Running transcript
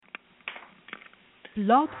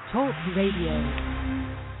Blog Talk Radio.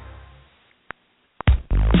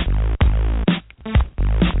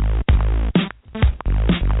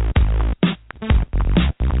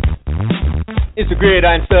 It's the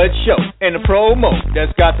GRIDIRONSTUDS show and the promo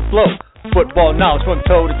that's got the flow. Football knowledge from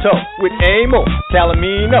toe to toe with Amo,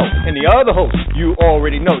 Calamino, and the other host you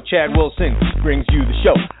already know. Chad Wilson brings you the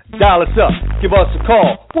show. Dial us up, give us a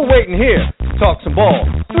call. We're waiting here to talk some ball.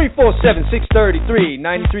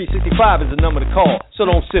 347-633-9365 is the number to call. So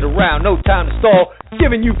don't sit around, no time to stall.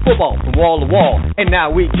 Giving you football from wall to wall. And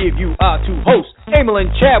now we give you our two hosts, Emil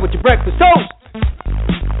and Chad, with your breakfast toast.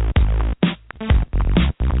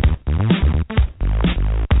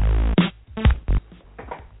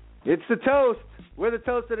 It's the toast. We're the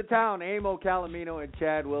toast of the town. Amo, Calamino, and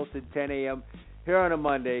Chad Wilson, 10 a.m. here on a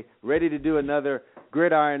Monday, ready to do another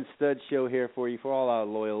GRIDIRONSTUDS show here for you, for all our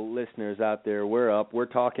loyal listeners out there. We're up. We're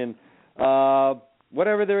talking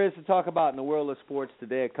whatever there is to talk about in the world of sports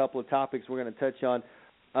today. A couple of topics we're going to touch on.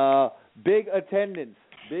 Big attendance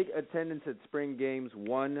at spring games.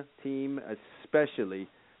 One team especially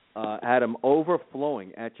had them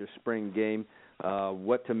overflowing at your spring game.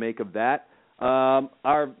 What to make of that?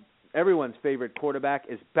 Everyone's favorite quarterback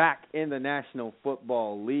is back in the National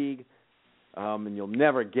Football League, and you'll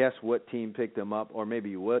never guess what team picked him up, or maybe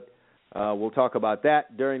you would. We'll talk about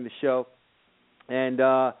that during the show. And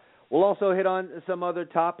we'll also hit on some other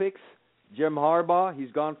topics. Jim Harbaugh, he's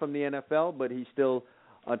gone from the NFL, but he's still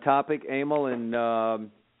a topic, Emil. And I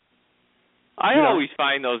always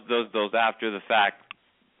find those after the fact,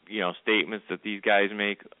 statements that these guys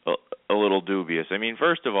make a little dubious. I mean,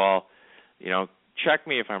 first of all, check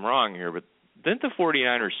me if I'm wrong here, but didn't the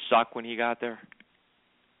 49ers suck when he got there?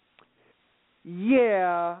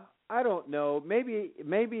 Yeah, I don't know. Maybe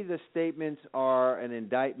the statements are an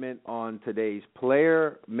indictment on today's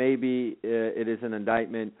player. Maybe it is an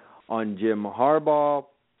indictment on Jim Harbaugh.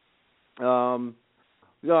 All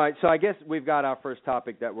right, so I guess we've got our first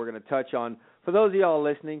topic that we're going to touch on. For those of y'all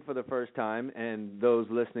listening for the first time and those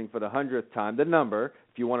listening for the 100th time, the number,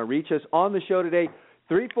 if you want to reach us on the show today,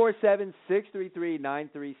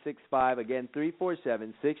 347-633-9365. Again,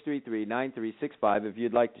 347-633-9365 if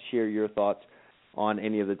you'd like to share your thoughts on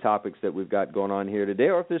any of the topics that we've got going on here today,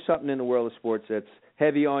 or if there's something in the world of sports that's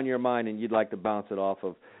heavy on your mind and you'd like to bounce it off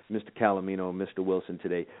of Mr. Calamino and Mr. Wilson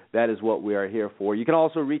today. That is what we are here for. You can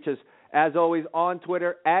also reach us, as always, on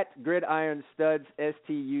Twitter at GRIDIRONSTUDS, STUDS.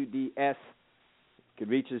 You can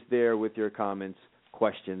reach us there with your comments,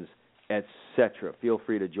 questions, etc. Feel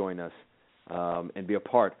free to join us and be a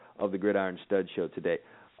part of the GRIDIRONSTUDS show today.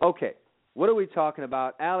 Okay, what are we talking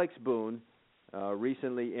about? Alex Boone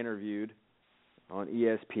recently interviewed on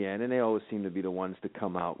ESPN, and they always seem to be the ones to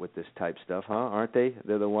come out with this type stuff, huh? Aren't they?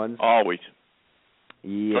 They're the ones? Always.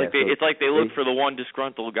 Yeah. It's like they look for the one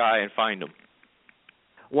disgruntled guy and find him.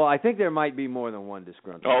 Well, I think there might be more than one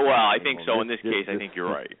disgruntled. Oh, well, I think so. In this case, I think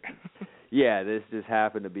you're right. Yeah, this just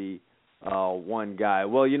happened to be one guy.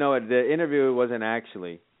 Well, the interview wasn't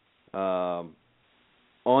actually on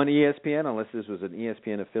ESPN, unless this was an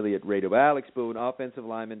ESPN affiliate radio. Alex Boone, offensive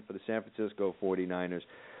lineman for the San Francisco 49ers,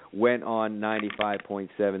 went on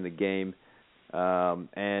 95.7 the game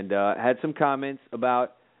and had some comments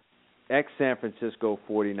about ex-San Francisco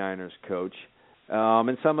 49ers coach.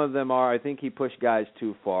 And some of them are, I think he pushed guys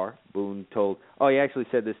too far. Boone he actually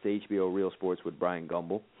said this to HBO Real Sports with Brian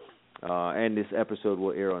Gumbel. And this episode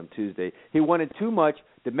will air on Tuesday. He wanted too much,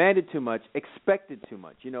 demanded too much, expected too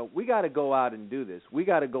much. We got to go out and do this. We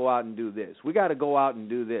got to go out and do this. We got to go out and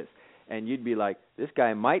do this. And you'd be like, this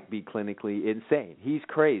guy might be clinically insane. He's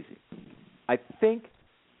crazy. I think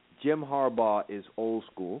Jim Harbaugh is old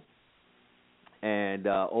school, and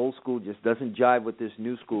old school just doesn't jive with this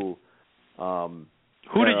new school.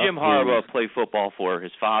 Who did Jim Harbaugh play football for?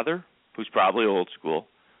 His father, who's probably old school.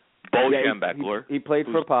 Bo Schembechler. He played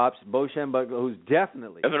for Pops. Bo Schembechler, who's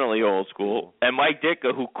definitely old school. And Mike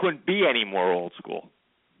Ditka, who couldn't be any more old school.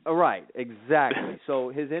 Right, exactly. So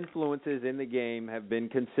his influences in the game have been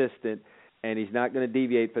consistent, and he's not going to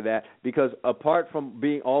deviate for that, because apart from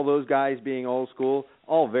being all those guys being old school,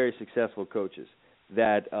 all very successful coaches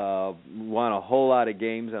that won a whole lot of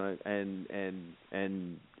games and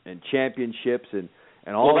championships and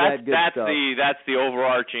all that good stuff. That's the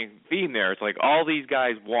overarching theme there. It's like all these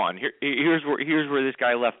guys won. Here's where this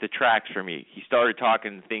guy left the tracks for me. He started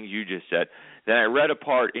talking the things you just said. Then I read a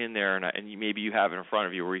part in there, and maybe you have it in front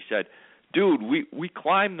of you, where he said, "Dude, we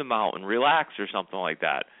climbed the mountain, relax," or something like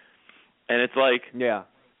that. And it's like, yeah,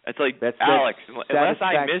 it's like, Alex, unless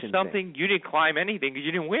I missed something, you didn't climb anything because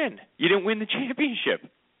you didn't win. You didn't win the championship.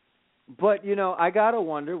 But, I got to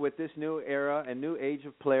wonder, with this new era and new age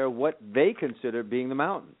of player, what they consider being the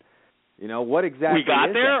mountain. You know, what exactly we got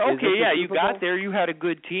is there? that? Okay, yeah, you Super Bowl? got there. You had a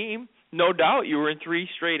good team. No doubt. You were in 3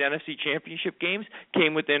 straight NFC championship games,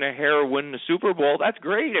 came within a hair of winning the Super Bowl. That's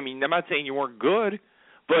great. I mean, I'm not saying you weren't good,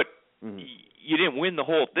 but you didn't win the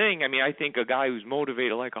whole thing. I mean, I think a guy who's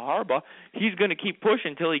motivated like a Harbaugh, he's going to keep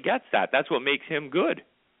pushing until he gets that. That's what makes him good.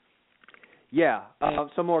 Yeah,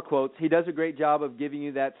 some more quotes. He does a great job of giving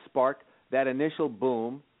you that spark, that initial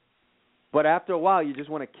boom, but after a while you just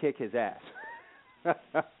want to kick his ass.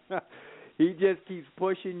 He just keeps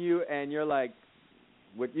pushing you, and you're like,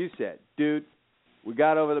 what you said, dude, we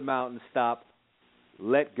got over the mountain, stop,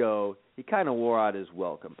 let go. He kind of wore out his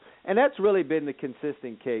welcome. And that's really been the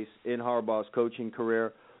consistent case in Harbaugh's coaching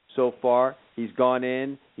career so far. He's gone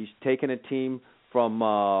in, he's taken a team from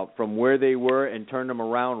where they were and turned them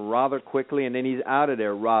around rather quickly, and then he's out of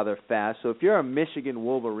there rather fast. So if you're a Michigan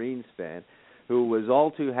Wolverines fan who was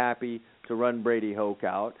all too happy to run Brady Hoke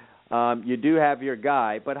out, you do have your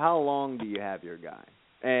guy, but how long do you have your guy?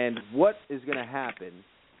 And what is going to happen,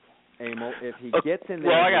 Emil, if he gets in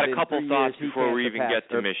there? Well, I got a couple thoughts years, before we even get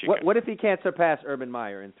to Michigan. What if he can't surpass Urban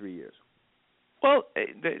Meyer in 3 years? Well,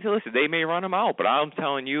 listen, they may run him out, but all I'm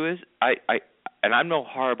telling you is and I'm no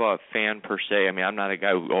Harbaugh fan per se. I mean, I'm not a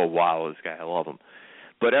guy who, oh, wow, this guy, I love him.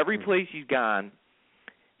 But every place he's gone,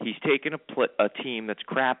 he's taken a team that's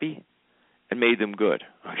crappy and made them good,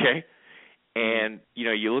 okay? And, you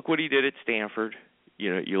know, you look what he did at Stanford.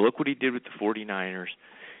 You know, you look what he did with the 49ers.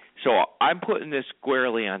 So I'm putting this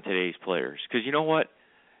squarely on today's players because you know what?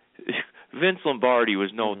 Vince Lombardi was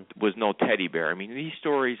no teddy bear. I mean, these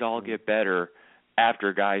stories all get better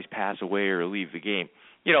after guys pass away or leave the game.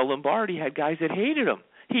 You know, Lombardi had guys that hated him.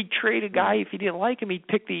 He'd trade a guy if he didn't like him. He'd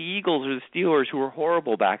pick the Eagles or the Steelers, who were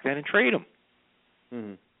horrible back then, and trade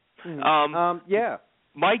him. Yeah.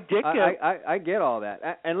 Mike Ditka. I get all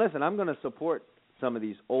that. And listen, I'm going to support some of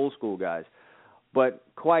these old school guys. But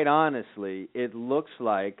quite honestly, it looks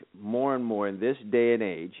like more and more in this day and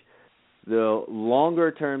age, the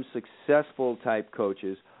longer-term successful type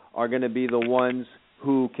coaches are going to be the ones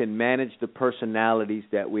who can manage the personalities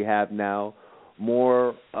that we have now.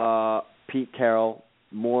 More Pete Carroll,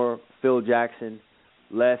 more Phil Jackson,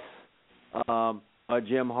 less a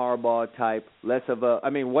Jim Harbaugh type, less of a – I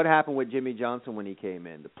mean, what happened with Jimmy Johnson when he came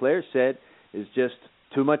in? The players said it's just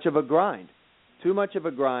too much of a grind,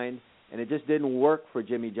 and it just didn't work for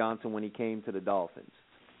Jimmy Johnson when he came to the Dolphins.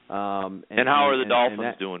 And how are the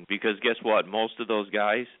Dolphins doing? Because guess what? Most of those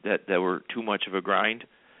guys that were too much of a grind,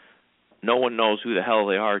 no one knows who the hell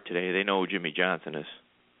they are today. They know who Jimmy Johnson is.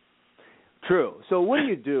 True. So what do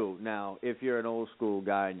you do now if you're an old school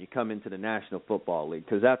guy and you come into the National Football League?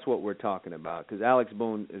 Because that's what we're talking about. Because Alex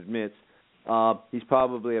Boone admits he's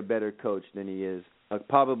probably a better coach than he is,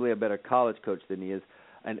 probably a better college coach than he is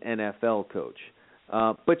an NFL coach.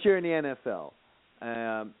 But you're in the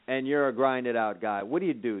NFL, and you're a grinded-out guy. What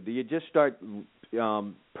do? Do you just start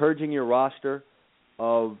purging your roster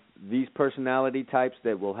of these personality types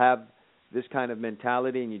that will have this kind of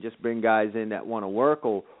mentality, and you just bring guys in that want to work,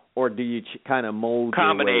 or do you kind of mold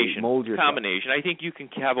yourself? Combination. I think you can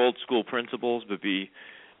have old school principles, but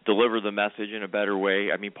deliver the message in a better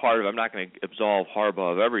way. I mean, I'm not going to absolve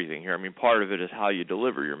Harbaugh of everything here. I mean, part of it is how you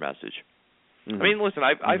deliver your message. I mean, listen,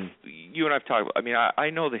 you and I've talked about, I mean,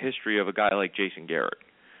 I know the history of a guy like Jason Garrett.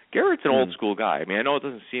 Garrett's an old school guy. I mean, I know it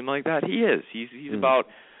doesn't seem like that. He is. He's about,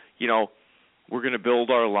 you know, we're going to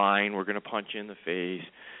build our line, we're going to punch you in the face.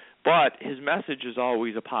 But his message is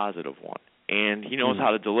always a positive one. And he knows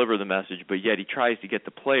how to deliver the message, but yet he tries to get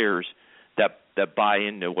the players that buy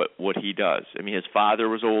into what he does. I mean, his father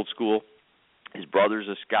was old school. His brother's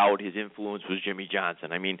a scout. His influence was Jimmy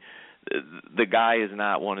Johnson. I mean, the guy is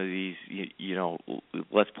not one of these, you know,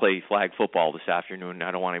 let's play flag football this afternoon,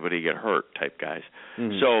 I don't want anybody to get hurt type guys.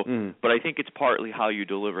 But I think it's partly how you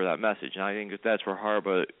deliver that message. And I think that's where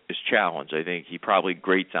Harbaugh is challenged. I think he probably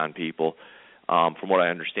grates on people. From what I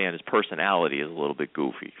understand, his personality is a little bit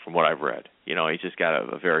goofy, from what I've read. You know, he's just got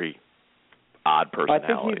a very odd personality. I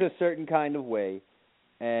think he's a certain kind of way,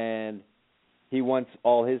 and he wants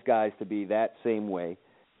all his guys to be that same way.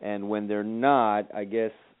 And when they're not, I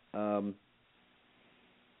guess it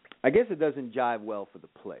doesn't jive well for the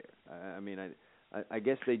player. I mean, I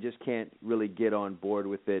guess they just can't really get on board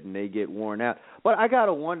with it, and they get worn out. But I got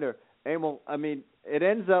to wonder, Emil, I mean, it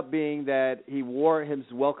ends up being that he wore his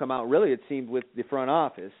welcome out, really, it seemed, with the front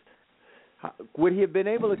office. Would he have been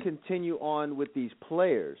able to continue on with these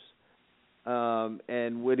players?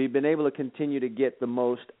 And would he have been able to continue to get the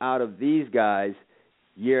most out of these guys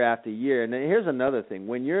year after year? And then here's another thing.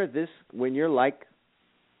 When you're like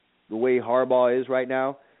the way Harbaugh is right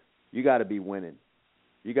now, you got to be winning.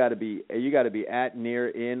 You got to be at, near,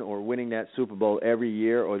 in, or winning that Super Bowl every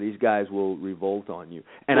year, or these guys will revolt on you.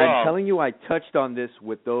 And I'm telling you, I touched on this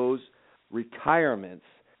with those retirements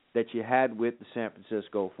that you had with the San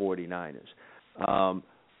Francisco 49ers.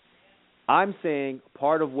 I'm saying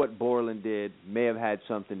part of what Borland did may have had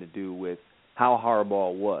something to do with how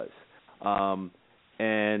Harbaugh was.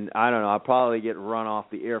 And I don't know, I'll probably get run off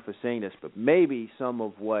the air for saying this, but maybe some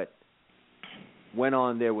of what went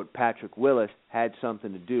on there with Patrick Willis had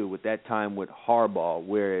something to do with that time with Harbaugh,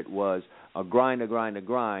 where it was a grind.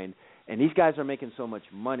 And these guys are making so much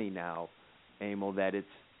money now, Emil, that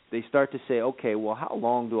they start to say, okay, well, how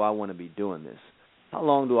long do I want to be doing this? How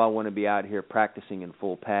long do I want to be out here practicing in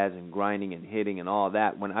full pads and grinding and hitting and all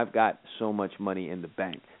that when I've got so much money in the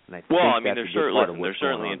bank? And I think they're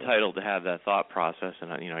certainly entitled to have that thought process,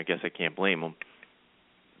 and I guess I can't blame them.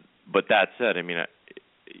 But that said, I mean,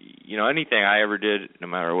 anything I ever did, no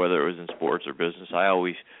matter whether it was in sports or business, I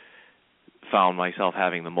always found myself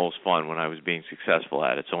having the most fun when I was being successful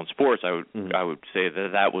at it. So in sports, I would say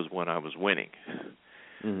that was when I was winning.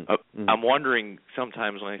 I'm wondering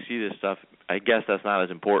sometimes when I see this stuff, I guess that's not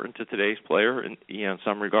as important to today's player in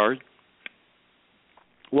some regard.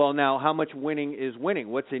 Well, now, how much winning is winning?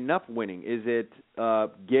 What's enough winning? Is it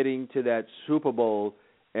getting to that Super Bowl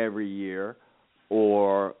every year,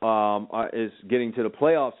 or is getting to the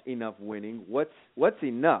playoffs enough winning? What's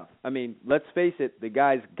enough? I mean, let's face it, the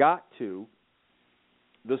guys got to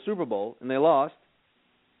the Super Bowl, and they lost,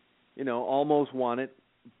 almost won it,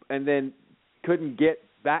 and then couldn't get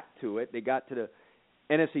back to it. They got to the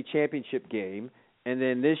NFC Championship game, and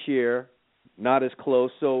then this year, not as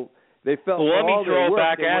close. So they felt. Well, let me throw it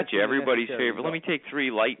back at you. Everybody's favorite. Let me take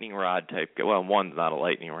three lightning rod type. Well, one's not a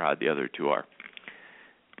lightning rod. The other two are.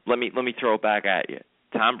 Let me throw it back at you.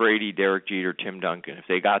 Tom Brady, Derek Jeter, Tim Duncan. If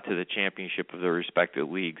they got to the championship of their respective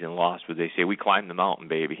leagues and lost, would they say, "We climbed the mountain,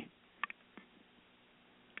 baby"?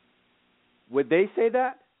 Would they say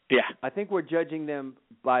that? Yeah. I think we're judging them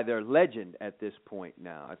by their legend at this point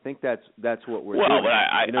now. I think that's what we're doing. Well,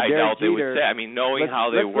 I doubt they would say. I mean, knowing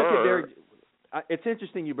how they were. It's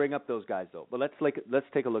interesting you bring up those guys, though. But let's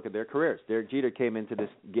take a look at their careers. Derek Jeter came into this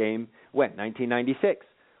game when? 1996.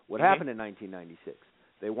 What happened in 1996?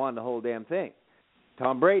 They won the whole damn thing.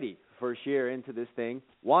 Tom Brady, first year into this thing,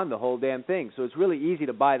 won the whole damn thing. So it's really easy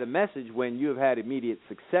to buy the message when you have had immediate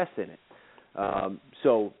success in it.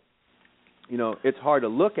 It's hard to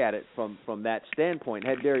look at it from that standpoint.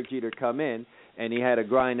 Had Derek Jeter come in and he had a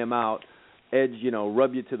grind him out, edge,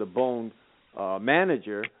 rub you to the bone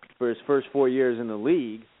manager for his first 4 years in the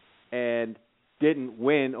league and didn't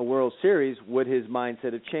win a World Series, would his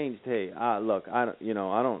mindset have changed? Hey, look, I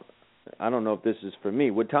don't know if this is for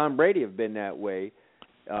me. Would Tom Brady have been that way?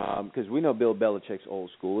 Because we know Bill Belichick's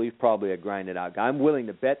old school. He's probably a grinded out guy. I'm willing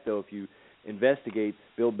to bet, though, if you investigate,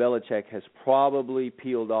 Bill Belichick has probably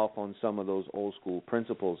peeled off on some of those old school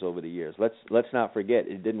principles over the years. Let's not forget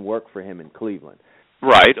it didn't work for him in Cleveland.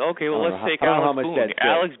 Right. Okay, well, let's take Alex Boone.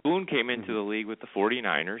 Alex Boone came into the league with the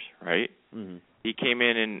 49ers, right? Mm-hmm. He came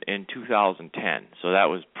in 2010, so that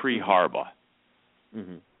was pre-Harbaugh.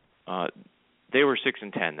 Mm-hmm. They were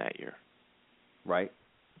 6-10 that year. Right.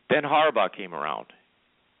 Then Harbaugh came around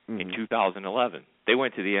in 2011. They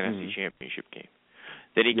went to the NFC Championship game.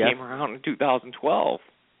 Then he came around in 2012.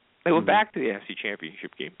 They went back to the NFC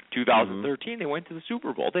Championship game. 2013, they went to the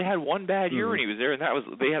Super Bowl. They had one bad year when he was there, and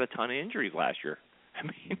they had a ton of injuries last year. I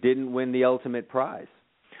mean, didn't win the ultimate prize.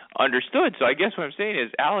 Understood. So I guess what I'm saying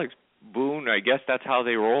is Alex Boone, I guess that's how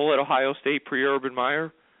they roll at Ohio State pre-Urban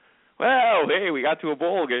Meyer. Well, hey, we got to a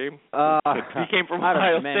bowl game. He came from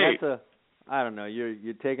Ohio State. I don't know.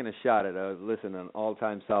 You're taking a shot at an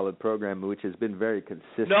all-time solid program, which has been very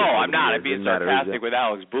consistent. No, I'm not. I'm being sarcastic with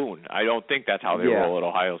Alex Boone. I don't think that's how they roll at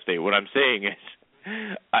Ohio State. What I'm saying is,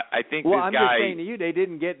 I think this guy. Well, I'm just saying to you, they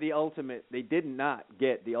didn't get the ultimate. They did not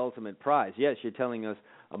get the ultimate prize. Yes, you're telling us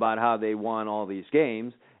about how they won all these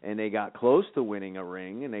games, and they got close to winning a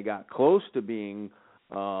ring, and they got close to being,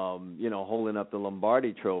 holding up the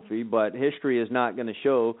Lombardi Trophy. But history is not going to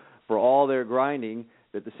show, for all their grinding,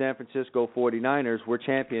 that the San Francisco 49ers were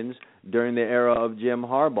champions during the era of Jim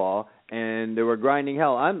Harbaugh, and they were grinding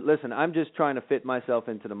hell. I'm just trying to fit myself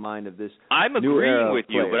into the mind of this. I'm new agreeing era with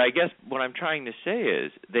you, but I guess what I'm trying to say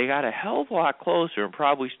is they got a hell of a lot closer and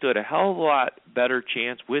probably stood a hell of a lot better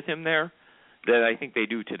chance with him there than I think they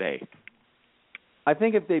do today. I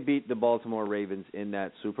think if they beat the Baltimore Ravens in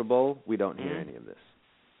that Super Bowl, we don't hear any of this.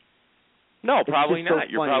 No, probably not.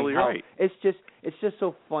 You're probably right. It's just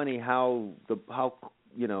so funny how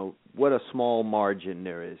what a small margin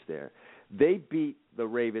there is there. They beat the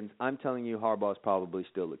Ravens. I'm telling you, Harbaugh's probably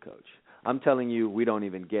still the coach. I'm telling you, we don't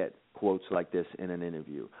even get quotes like this in an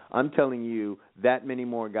interview. I'm telling you that many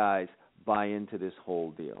more guys buy into this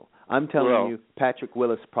whole deal. I'm telling you Patrick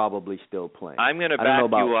Willis probably still playing. I'm going to back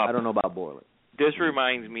you up. I don't know about Boiler. This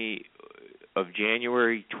reminds me of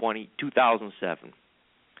January 2007.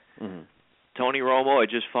 Mm-hmm. Tony Romo had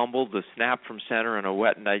just fumbled the snap from center on a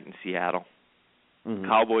wet night in Seattle. Mm-hmm.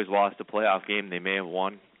 Cowboys lost a playoff game they may have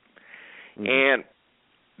won. Mm-hmm. And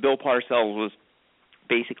Bill Parcells was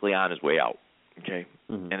basically on his way out. Okay?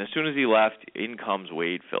 Mm-hmm. And as soon as he left, in comes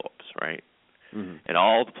Wade Phillips, right? Mm-hmm. And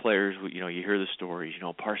all the players, you hear the stories.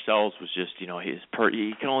 Parcells was just, he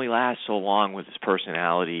can only last so long with his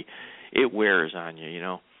personality. It wears on you,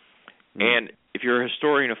 Mm-hmm. And if you're a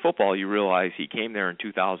historian of football, you realize he came there in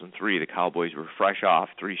 2003. The Cowboys were fresh off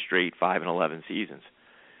 3 straight 5-11 seasons.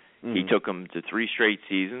 Mm-hmm. He took them to 3 straight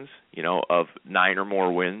seasons, of 9 or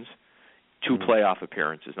more wins, 2 Mm-hmm. playoff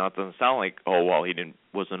appearances. Now, it doesn't sound like, he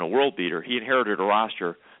wasn't a world beater. He inherited a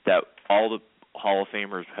roster that all the Hall of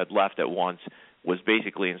Famers had left at once, was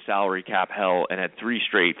basically in salary cap hell, and had 3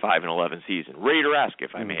 straight 5-11 seasons. Raider-esque,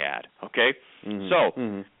 if I may add. Okay? Mm-hmm. So,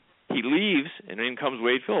 mm-hmm. he leaves, and in comes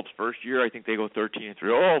Wade Phillips. First year, I think they go 13-3.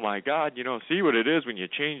 Oh, my God, see what it is when you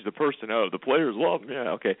change the personnel. The players love them.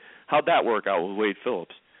 Yeah, okay. How'd that work out with Wade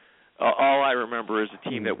Phillips? All I remember is a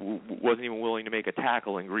team that wasn't even willing to make a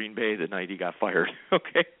tackle in Green Bay the night he got fired.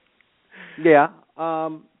 Okay? Yeah,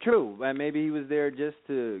 true. And maybe he was there just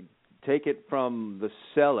to take it from the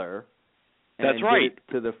cellar. That's right.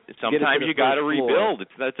 Sometimes you got to rebuild.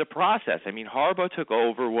 That's a process. Harbaugh took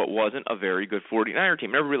over what wasn't a very good 49er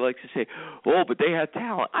team. Everybody likes to say, "Oh, but they had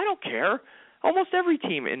talent." I don't care. Almost every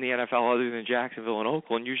team in the NFL, other than Jacksonville and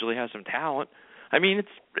Oakland, usually has some talent. It's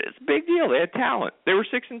a big deal. They had talent. They were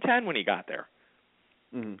 6-10 when he got there.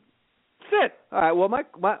 Mm-hmm. That's it. All right. Well,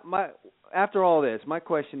 my after all this, my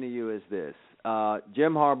question to you is this: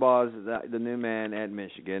 Jim Harbaugh's the new man at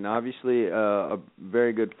Michigan. Obviously, a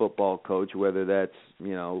very good football coach. Whether that's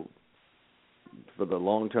for the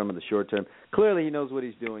long term or the short term, clearly he knows what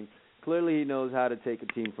he's doing. Clearly, he knows how to take a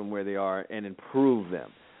team from where they are and improve them.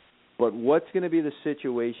 But what's going to be the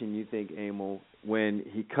situation, you think, Emil, when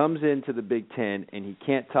he comes into the Big Ten and he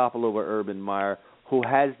can't topple over Urban Meyer, who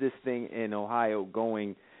has this thing in Ohio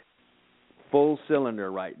going full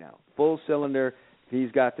cylinder right now? Full cylinder,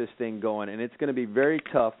 he's got this thing going, and it's going to be very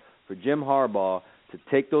tough for Jim Harbaugh to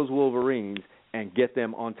take those Wolverines and get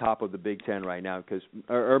them on top of the Big Ten right now, because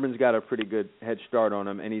Urban's got a pretty good head start on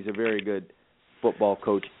him, and he's a very good football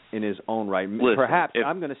coach in his own right. Listen,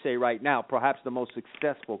 I'm going to say right now, perhaps the most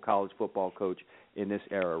successful college football coach in this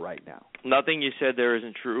era right now. Nothing you said there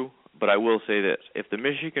isn't true, but I will say this. If the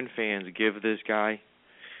Michigan fans give this guy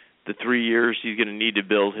the 3 years he's going to need to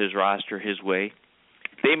build his roster his way,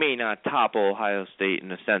 they may not topple Ohio State in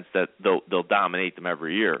the sense that they'll dominate them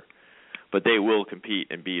every year, but they will compete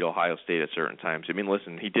and beat Ohio State at certain times.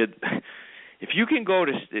 Listen, he did. If you can go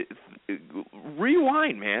to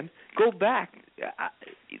rewind, man, go back.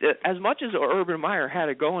 As much as Urban Meyer had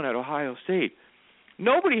it going at Ohio State,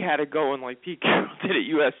 nobody had it going like Pete Carroll did at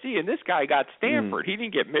USC, and this guy got Stanford. He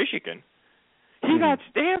didn't get Michigan. He got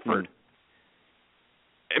Stanford.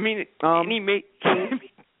 And he made.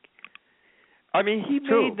 He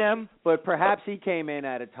made them. But perhaps he came in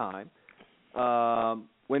at a time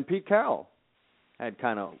when Pete Carroll had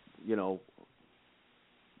kind of,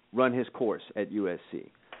 run his course at USC.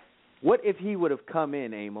 What if he would have come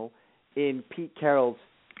in, Emil, in Pete Carroll's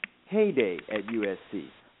heyday at USC,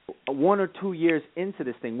 1 or 2 years into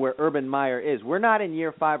this thing where Urban Meyer is? We're not in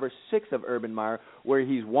year 5 or 6 of Urban Meyer where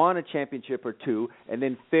he's won a championship or 2 and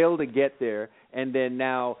then failed to get there, and then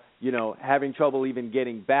now, having trouble even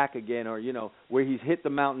getting back again, or, where he's hit the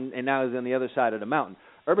mountain and now he's on the other side of the mountain.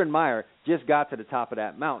 Urban Meyer just got to the top of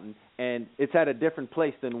that mountain, and it's at a different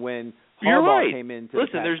place than when Harbaugh came into the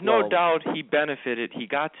Pac-12. There's no doubt he benefited. He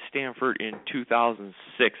got to Stanford in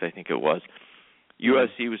 2006, I think it was.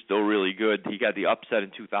 USC was still really good. He got the upset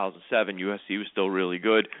in 2007. USC was still really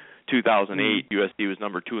good. 2008, USC was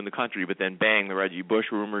number 2 in the country, but then bang, the Reggie Bush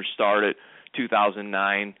rumors started.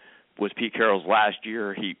 2009 was Pete Carroll's last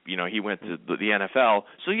year. He went to the NFL.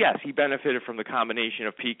 So yes, he benefited from the combination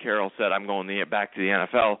of Pete Carroll said, "I'm going back to the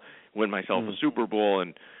NFL, win myself a Super Bowl,"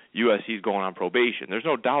 and USC's going on probation. There's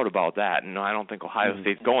no doubt about that, and I don't think Ohio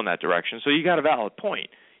State's going that direction. So you got a valid point.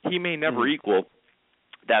 He may never equal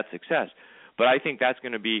that success, but I think that's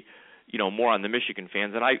going to be, more on the Michigan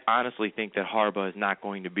fans. And I honestly think that Harbaugh is not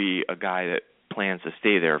going to be a guy that plans to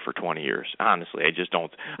stay there for 20 years. Honestly, I just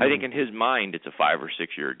don't. I think in his mind it's a 5 or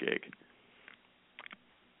 6 year gig.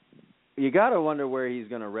 You got to wonder where he's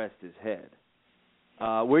going to rest his head.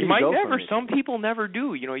 Where do you might go never. from it? Some people never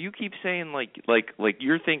do. You know, you keep saying like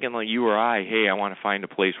you're thinking like you or I. Hey, I want to find a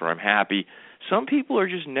place where I'm happy. Some people are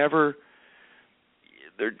just never.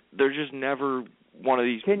 They're just never one of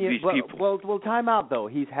these people. Well, time out though.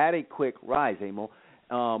 He's had a quick rise, Emil.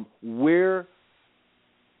 Where,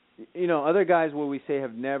 you know, other guys where we say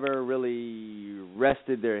have never really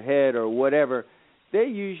rested their head or whatever, they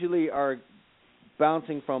usually are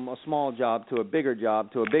bouncing from a small job to a bigger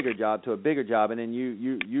job to a bigger job to a bigger job, and then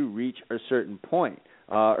you reach a certain point.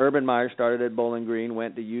 Urban Meyer started at Bowling Green,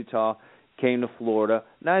 went to Utah, came to Florida.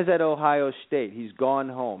 Now he's at Ohio State. He's gone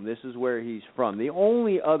home. This is where he's from. The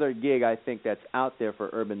only other gig I think that's out there for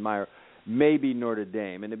Urban Meyer may be Notre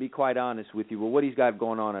Dame. And to be quite honest with you, well, what he's got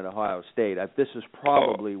going on at Ohio State, this is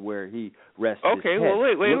probably where he rests his head. Okay, well,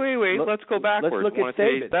 wait. Let's go backwards. Let's look at one of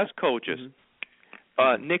today's best coaches.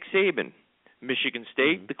 Mm-hmm. Nick Saban, Michigan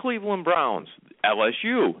State, the Cleveland Browns,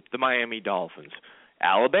 LSU, the Miami Dolphins,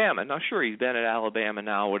 Alabama. Now, sure, he's been at Alabama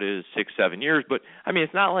now, what is 6-7 years, but, I mean,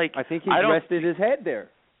 it's not like... I think he's rested his head there.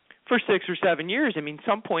 For 6 or 7 years. I mean,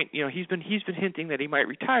 some point, you know, he's been hinting that he might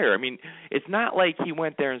retire. I mean, it's not like he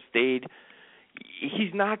went there and stayed.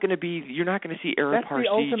 He's not going to be... You're not going to see Eric Parseghian. That's the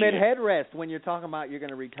ultimate head rest when you're talking about you're going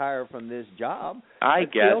to retire from this job. I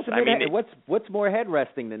guess. I mean, what's more head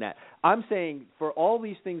resting than that? I'm saying for all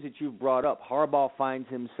these things that you've brought up, Harbaugh finds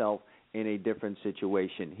himself in a different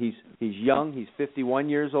situation. He's young. He's 51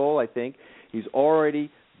 years old, I think. He's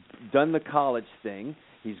already done the college thing.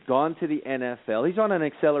 He's gone to the NFL. He's on an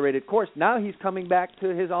accelerated course. Now he's coming back to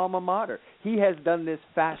his alma mater. He has done this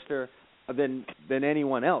faster than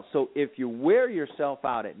anyone else. So if you wear yourself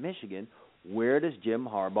out at Michigan, where does Jim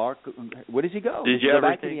Harbaugh, where does he go? Did you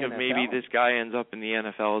ever think of maybe this guy ends up in the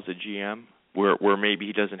NFL as a GM, where maybe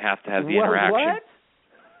he doesn't have to have the interaction? What?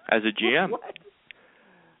 As a GM? What?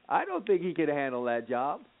 I don't think he could handle that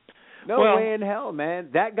job. No well, way in hell, man.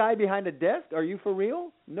 That guy behind the desk, are you for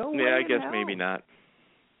real? No way in hell. Yeah, I guess maybe not.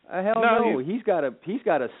 Hell no. He's got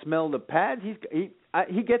to smell the pads.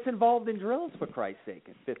 He gets involved in drills, for Christ's sake,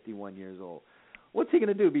 at 51 years old. What's he going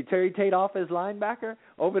to do? Be Terry Tate off his linebacker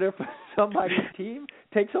over there for somebody's team?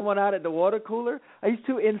 Take someone out at the water cooler? He's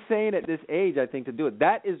too insane at this age, I think, to do it.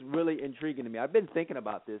 That is really intriguing to me. I've been thinking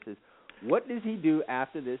about this. What does he do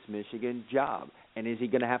after this Michigan job? And is he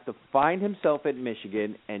going to have to find himself at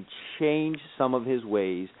Michigan and change some of his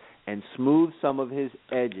ways and smooth some of his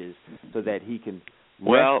edges so that he can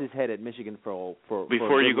rest his head at Michigan for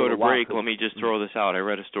before you go to break, while? Let me just throw this out. I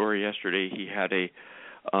read a story yesterday. He had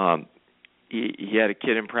he had a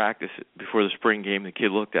kid in practice before the spring game. The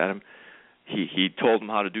kid looked at him. He told him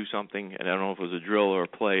how to do something, and I don't know if it was a drill or a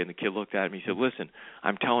play, and the kid looked at him. He said, listen,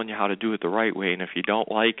 I'm telling you how to do it the right way, and if you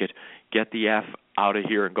don't like it, get the F out of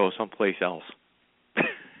here and go someplace else.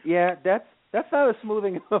 Yeah, that's not a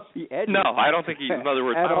smoothing of the edges. No, I don't think in other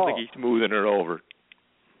words, I don't think he's smoothing it over.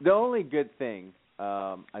 The only good thing,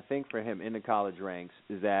 I think, for him in the college ranks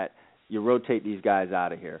is that you rotate these guys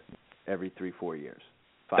out of here every 3-4 years.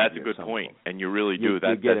 That's a good point, and you really do.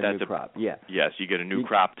 You get a new crop. Yeah. Yes, you get a new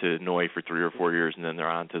crop to annoy for 3 or 4 years, and then they're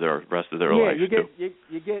on to the rest of their life.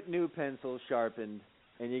 You get new pencils sharpened,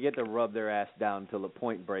 and you get to rub their ass down until the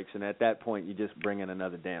point breaks, and at that point you just bring in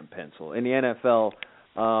another damn pencil. In the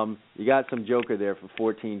NFL, you got some joker there for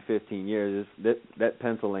 14, 15 years. That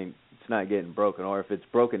pencil it's not getting broken, or if it's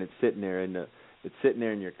broken, it's sitting there in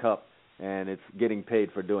your cup. And it's getting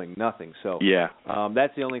paid for doing nothing. So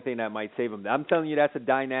that's the only thing that might save him. I'm telling you, that's a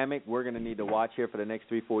dynamic we're going to need to watch here for the next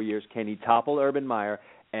 3-4 years. Can he topple Urban Meyer?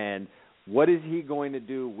 And what is he going to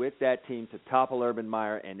do with that team to topple Urban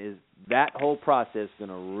Meyer? And is that whole process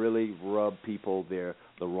going to really rub people there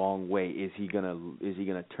the wrong way? Is he going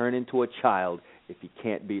to turn into a child if he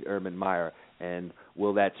can't beat Urban Meyer? And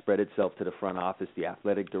will that spread itself to the front office, the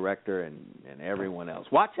athletic director, and everyone else?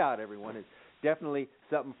 Watch out, everyone. It's definitely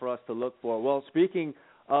something for us to look for. Well, speaking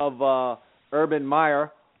of Urban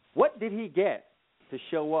Meyer, what did he get to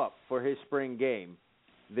show up for his spring game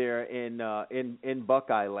there in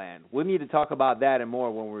Buckeye Land? We'll need to talk about that and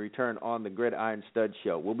more when we return on the Gridiron Studs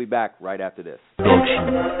Show. We'll be back right after this.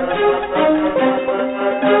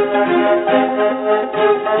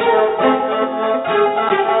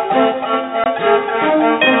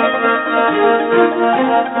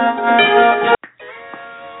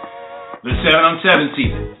 The 7-on-7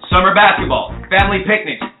 season, summer basketball, family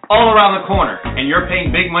picnics, all around the corner, and you're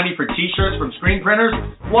paying big money for T-shirts from screen printers?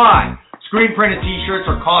 Why? Screen printed T-shirts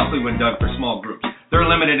are costly when done for small groups. They're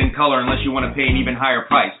limited in color unless you want to pay an even higher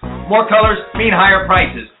price. More colors mean higher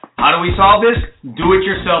prices. How do we solve this? Do it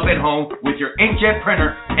yourself at home with your inkjet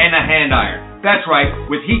printer and a hand iron. That's right,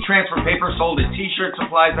 with heat transfer paper sold at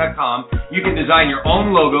tshirtsupplies.com, you can design your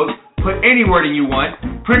own logos, Put any wording you want,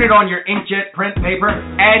 print it on your inkjet print paper,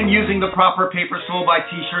 and using the proper paper sold by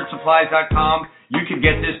tshirtsupplies.com, you can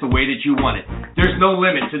get this the way that you want it. There's no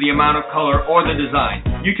limit to the amount of color or the design.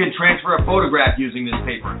 You can transfer a photograph using this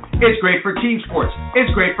paper. It's great for team sports. It's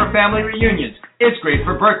great for family reunions. It's great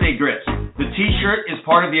for birthday grits. The t-shirt is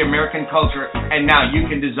part of the American culture, and now you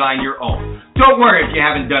can design your own. Don't worry if you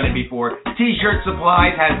haven't done it before. T-Shirt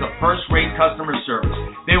Supplies has the first-rate customer service.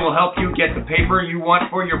 They will help you get the paper you want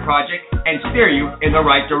for your project and steer you in the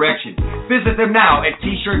right direction. Visit them now at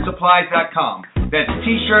tshirtsupplies.com. That's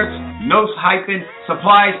t-shirts, no hyphen,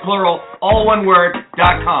 supplies, plural, all one word,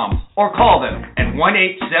 .com. Or call them at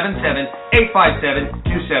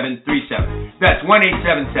 1-877-857-2737. That's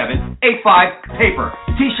 1-877-85-PAPER.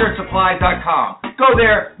 tshirtsupplies.com. Go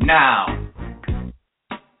there now.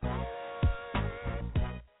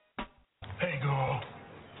 Hey, girl,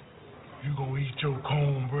 you gonna eat your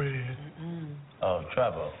cornbread? Oh,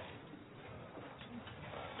 Trevor.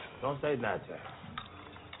 Don't say that to her.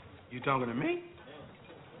 You talking to me?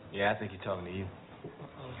 Yeah, I think he's talking to you.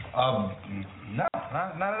 No,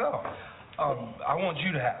 not at all. I want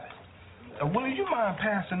you to have it. Willie, you mind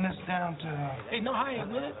passing this down to... Hey, no, I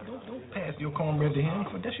ain't good. Don't pass your cornbread to him,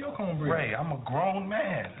 for that's your cornbread. Ray, I'm a grown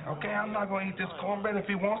man, okay? I'm not going to eat this cornbread. If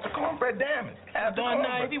he wants the cornbread, damn it. Have the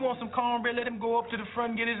cornbread. If he wants some cornbread, let him go up to the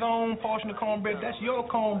front and get his own portion of cornbread. That's your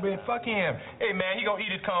cornbread. Fuck him. Hey, man, he gonna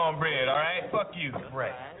eat his cornbread, all right? Fuck you.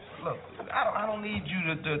 Ray, look, I don't need you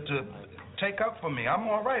to take up for me. I'm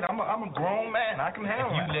all right. I'm a grown man. I can handle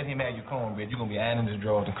it. If you let him have your cornbread, you're going to be ironing his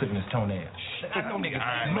drawers and clipping his toenails.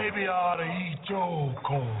 Maybe I ought to eat your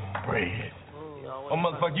cornbread. Oh,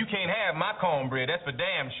 motherfucker, you can't have my cornbread. That's for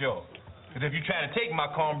damn sure. Because if you try to take my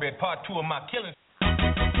cornbread, part 2 of my killing...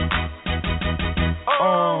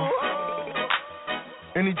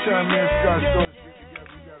 Anytime me and Scott...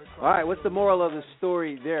 All right, what's the moral of the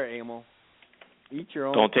story there, Emil? Eat your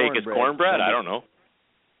own Don't take his cornbread? I don't know.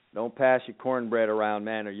 Don't pass your cornbread around,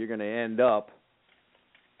 man, or you're going to end up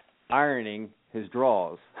ironing his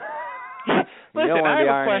drawers. Listen, I have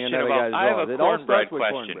a question about. I have a cornbread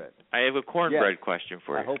question. Cornbread. I have a cornbread question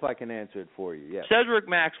for you. I hope I can answer it for you. Yes. Cedric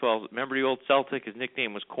Maxwell, remember the old Celtic? His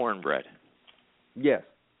nickname was Cornbread. Yes.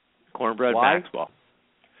 Cornbread why? Maxwell.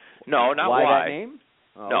 No, not why. Why That name?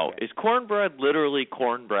 Oh, no, okay. Is cornbread literally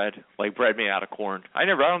cornbread, like bread made out of corn? Did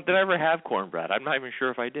I ever have cornbread? I'm not even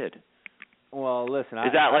sure if I did. Well, listen.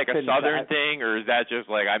 Is that like a Southern thing, or is that just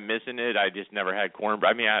like I'm missing it? I just never had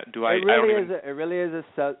cornbread. I mean, It really is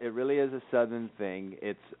a Southern thing.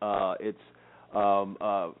 It's I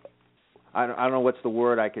don't know what's the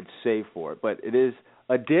word I could say for it, but it is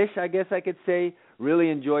a dish, I guess I could say, really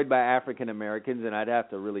enjoyed by African Americans, and I'd have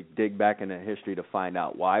to really dig back into history to find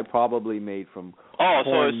out why. Probably made from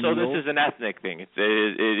corn so this meal. is an ethnic thing. It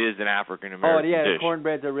is an African American dish.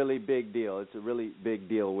 Cornbread's a really big deal. It's a really big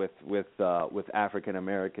deal with African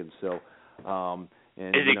Americans. So, and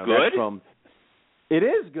is it good? It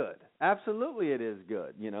is good. Absolutely, it is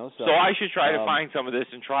good. So I should try to find some of this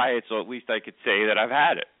and try it, so at least I could say that I've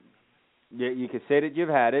had it. Yeah, you could say that you've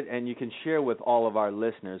had it, and you can share with all of our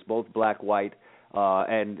listeners, both black, white,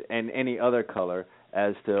 and any other color,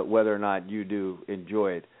 as to whether or not you do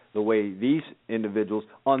enjoy it. The way these individuals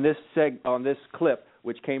on this clip,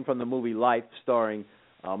 which came from the movie Life, starring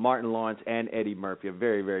Martin Lawrence and Eddie Murphy, a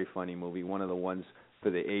very, very funny movie, one of the ones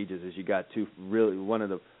for the ages. As you got two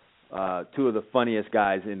of the funniest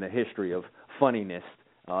guys in the history of funniness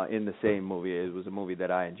in the same movie. It was a movie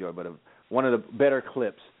that I enjoyed, but one of the better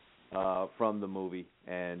clips from the movie.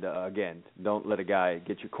 And again, don't let a guy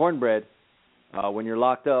get your cornbread when you're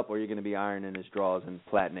locked up, or you're going to be ironing his drawers and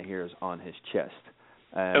plaiting the hairs on his chest.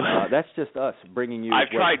 And that's just us bringing you. I've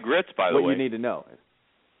tried grits, by the way. What you need to know.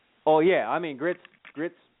 Oh yeah, I mean grits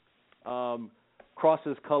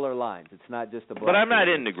crosses color lines. It's not just a. But I'm not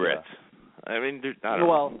into grits. I mean, I don't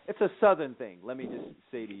know. It's a Southern thing. Let me just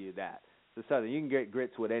say to you that it's a Southern. You can get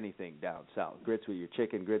grits with anything down south. Grits with your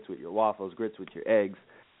chicken, grits with your waffles, grits with your eggs,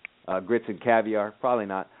 grits and caviar. Probably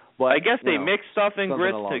not. But I guess they mix stuff in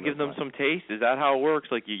grits to give them lines. some taste. Is that how it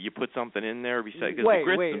works? Like you put something in there besides?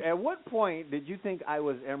 Wait. At what point did you think I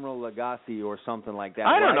was Emeril Lagasse or something like that?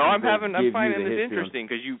 I don't know. I'm finding this interesting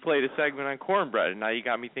because you played a segment on cornbread, and now you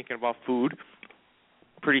got me thinking about food.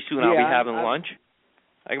 Pretty soon I'll be having lunch.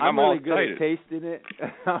 I'm really all good excited. at tasting it.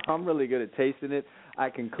 I'm really good at tasting it.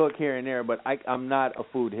 I can cook here and there, but I'm not a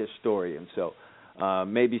food historian, so.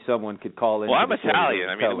 Maybe someone could call in. Well, I'm Italian.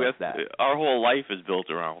 I mean, our whole life is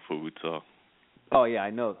built around food, so. Oh yeah,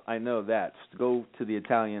 I know that. Go to the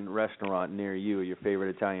Italian restaurant near you, your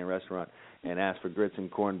favorite Italian restaurant, and ask for grits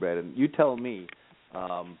and cornbread, and you tell me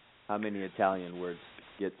how many Italian words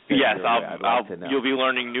get sent Yes, your way. I'd like to know. You'll be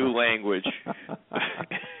learning new language.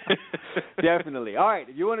 Definitely. All right.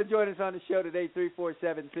 If you want to join us on the show today,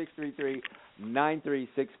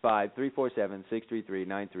 347-633-9365,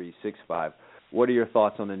 347-633-9365. What are your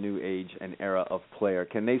thoughts on the new age and era of player?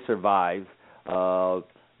 Can they survive the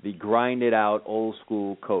grinded-out,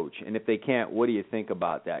 old-school coach? And if they can't, what do you think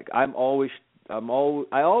about that? I always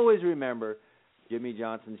remember Jimmy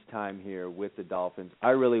Johnson's time here with the Dolphins. I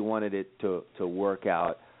really wanted it to work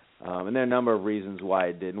out, and there are a number of reasons why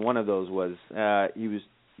it didn't. One of those was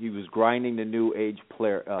he was grinding the new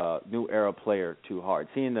era player too hard.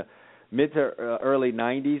 See, in the mid to early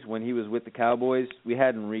 90s when he was with the Cowboys, we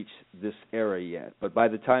hadn't reached this era yet. But by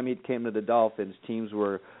the time he came to the Dolphins, teams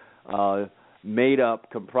were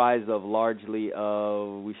comprised of largely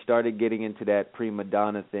we started getting into that prima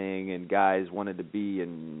donna thing, and guys wanted to be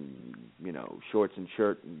in, shorts and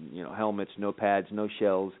shirt, and, helmets, no pads, no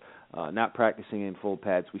shells, not practicing in full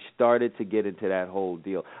pads. We started to get into that whole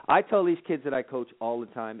deal. I tell these kids that I coach all the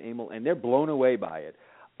time, Emil, and they're blown away by it.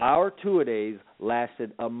 Our two-a-days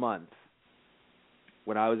lasted a month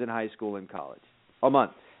when I was in high school and college. A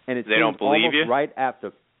month. And it they don't believe almost you? Right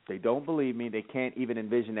after. They don't believe me. They can't even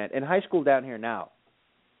envision that. In high school down here now,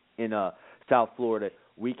 in South Florida,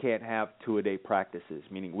 we can't have two-a-day practices,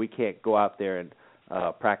 meaning we can't go out there and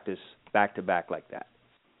practice back-to-back like that.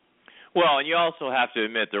 Well, and you also have to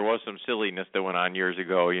admit there was some silliness that went on years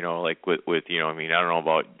ago, like with I don't know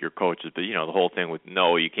about your coaches, but, the whole thing with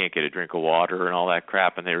you can't get a drink of water and all that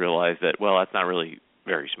crap, and they realized that, well, that's not really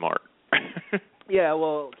very smart. Yeah,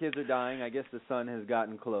 well, kids are dying. I guess the sun has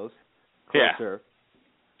gotten closer. Yeah.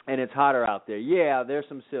 And it's hotter out there. Yeah, there's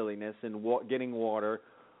some silliness, and getting water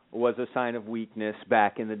was a sign of weakness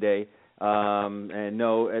back in the day. And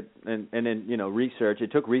then research.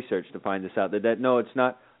 It took research to find this out. That no, it's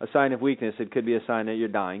not a sign of weakness. It could be a sign that you're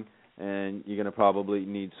dying, and you're going to probably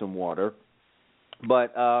need some water.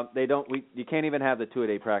 But you can't even have the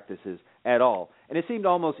two-a-day practices at all. And it seemed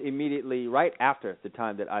almost immediately, right after the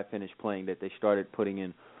time that I finished playing, that they started putting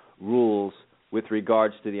in rules with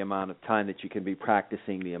regards to the amount of time that you can be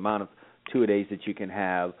practicing, the amount of two-a-days that you can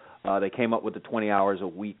have. They came up with the 20 hours a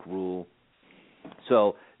week rule.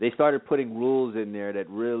 So they started putting rules in there that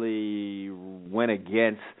really went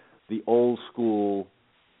against the old school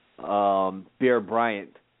Bear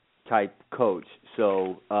Bryant type coach.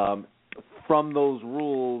 So from those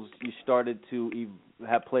rules, you started to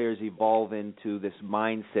have players evolve into this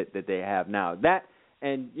mindset that they have now. That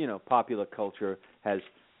and, popular culture has,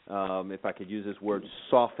 if I could use this word,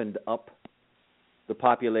 softened up the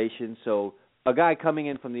population. So a guy coming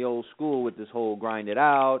in from the old school with this whole grind it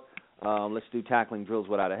out, let's do tackling drills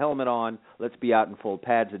without a helmet on, let's be out in full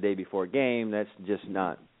pads the day before a game, that's just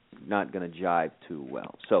not going to jive too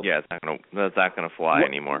well. So yeah, that's not going to fly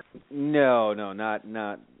anymore. No, not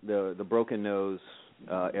the broken nose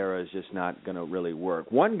era is just not going to really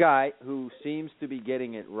work. One guy who seems to be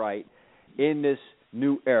getting it right in this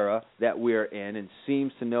new era that we're in and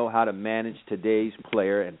seems to know how to manage today's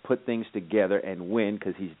player and put things together and win,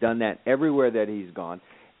 because he's done that everywhere that he's gone,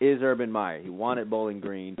 is Urban Meyer. He won at Bowling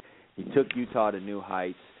Green. He took Utah to new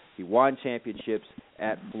heights. He won championships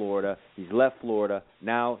at Florida. He's left Florida.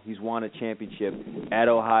 Now he's won a championship at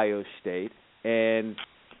Ohio State. And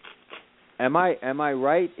am I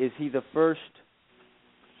right? Is he the first?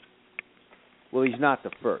 Well, he's not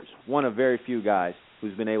the first. One of very few guys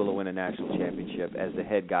who's been able to win a national championship as the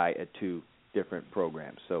head guy at two different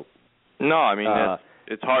programs. So no, I mean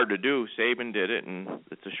it's hard to do. Saban did it, and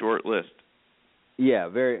it's a short list. Yeah, a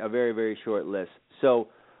very, very short list. So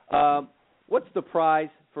what's the prize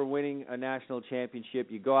for winning a national championship?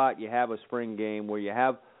 You go out, you have a spring game where you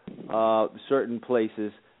have certain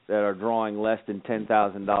places that are drawing less than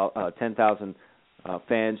 10,000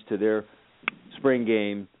 fans to their spring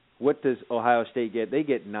game. What does Ohio State get? They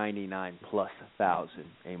get 99,000+,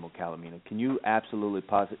 Emil Calamino. Can you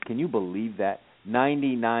can you believe that?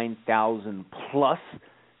 99,000+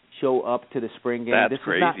 show up to the spring game. That's this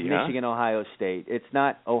crazy, is not Michigan, Ohio State. It's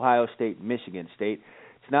not Ohio State, Michigan State.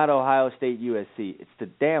 It's not Ohio State, USC. It's the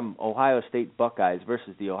damn Ohio State Buckeyes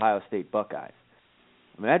versus the Ohio State Buckeyes.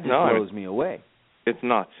 I mean, that just blows me away. It's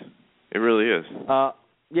nuts. It really is.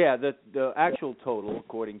 Yeah, the actual total,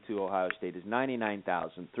 according to Ohio State, is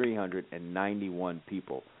 99,391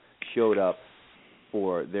 people showed up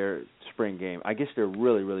for their spring game. I guess they're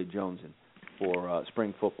really, really jonesing for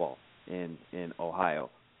spring football in Ohio.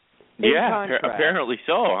 Apparently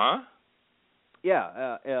so, huh?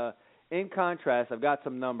 Yeah. In contrast, I've got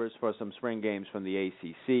some numbers for some spring games from the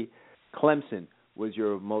ACC. Clemson was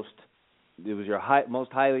your most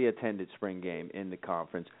highly attended spring game in the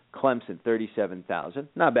conference. Clemson, 37,000.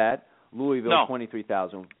 Not bad. Louisville,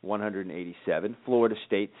 23,187. Florida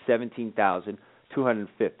State,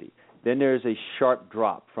 17,250. Then there's a sharp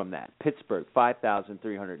drop from that. Pittsburgh,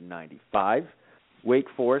 5,395. Wake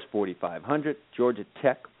Forest, 4,500. Georgia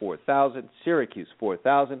Tech, 4,000. Syracuse,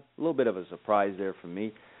 4,000. A little bit of a surprise there for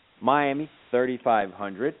me. Miami,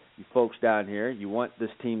 3,500. You folks down here, you want this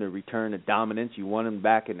team to return to dominance. You want them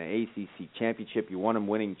back in the ACC championship. You want them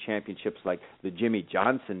winning championships like the Jimmy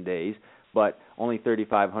Johnson days. But only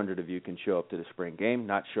 3,500 of you can show up to the spring game.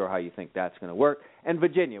 Not sure how you think that's going to work. And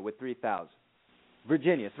Virginia with 3,000.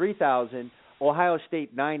 Virginia, 3,000. Ohio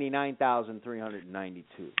State,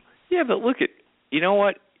 99,392. Yeah, but look at, you know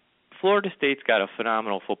what? Florida State's got a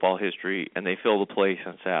phenomenal football history, and they fill the place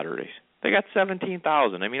on Saturdays. They got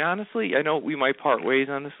 17,000. I mean, honestly, I know we might part ways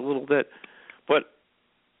on this a little bit, but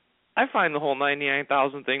I find the whole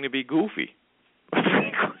 99,000 thing to be goofy.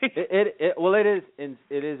 It is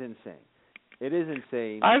insane. It is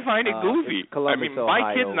insane. I find it goofy. Columbus, I mean, Ohio.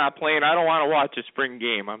 my kid's not playing. I don't want to watch a spring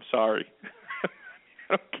game. I'm sorry.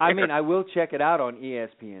 I mean, I will check it out on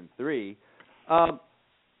ESPN3.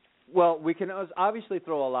 Well, we can obviously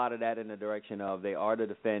throw a lot of that in the direction of they are the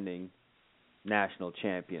defending national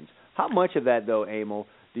champions. How much of that, though, Emil,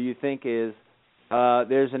 do you think is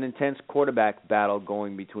there's an intense quarterback battle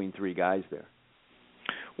going between three guys there?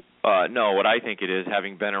 No, what I think it is,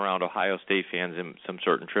 having been around Ohio State fans in some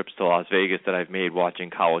certain trips to Las Vegas that I've made watching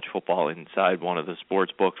college football inside one of the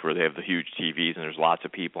sports books where they have the huge TVs and there's lots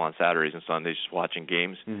of people on Saturdays and Sundays just watching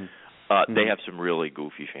games, they have some really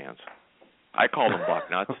goofy fans. I call them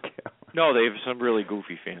bucknuts. Okay. No, they have some really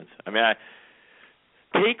goofy fans. I mean,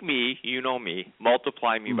 take me, you know me,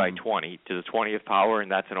 multiply me by 20 to the 20th power,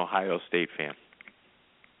 and that's an Ohio State fan.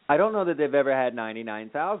 I don't know that they've ever had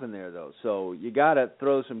 99,000 there, though. So you got to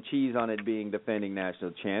throw some cheese on it being defending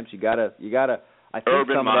national champs. You got to. I think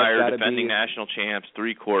Urban Meyer, defending national champs,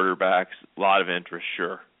 3 quarterbacks, a lot of interest,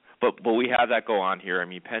 sure. But we have that go on here. I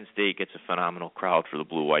mean, Penn State gets a phenomenal crowd for the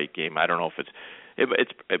blue-white game. I don't know if it's.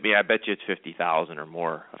 I mean, I bet you it's 50,000 or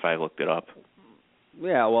more if I looked it up.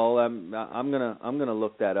 Yeah, well, I'm gonna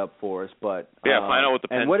look that up for us, but find out what the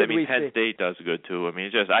Penn State does good too. I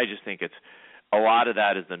mean, I just think it's a lot of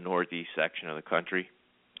that is the northeast section of the country,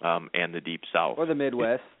 and the deep south or the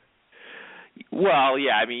Midwest. Well,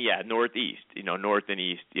 yeah, I mean, northeast. You know, north and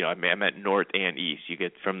east. You know, I meant north and east. You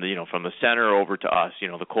get from the center over to us. You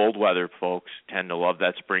know, the cold weather folks tend to love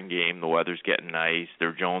that spring game. The weather's getting nice.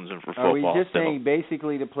 They're jonesing for football. Are we just saying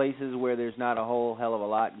basically the places where there's not a whole hell of a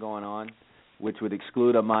lot going on, which would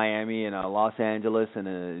exclude a Miami and a Los Angeles and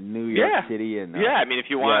a New York City and I mean, if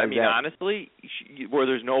you want, honestly, where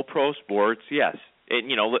there's no pro sports, yes.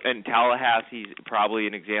 And Tallahassee's probably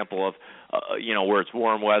an example of, where it's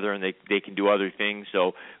warm weather and they can do other things.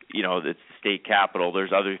 So, it's the state capital.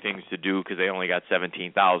 There's other things to do because they only got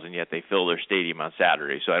 17,000, yet they fill their stadium on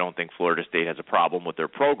Saturday. So I don't think Florida State has a problem with their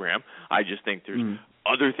program. I just think there's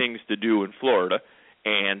other things to do in Florida,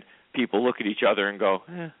 and people look at each other and go,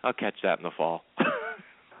 I'll catch that in the fall.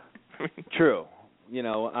 True.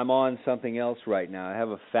 I'm on something else right now. I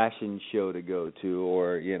have a fashion show to go to,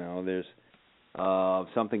 or, there's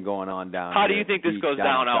something going on down How here. do you think this goes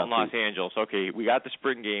down out in Los Angeles? Okay, we got the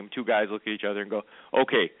spring game. 2 guys look at each other and go,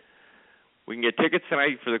 okay, we can get tickets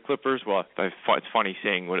tonight for the Clippers. Well, it's funny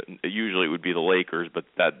saying usually it would be the Lakers, but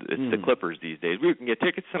it's the Clippers these days. We can get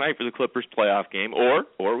tickets tonight for the Clippers playoff game, or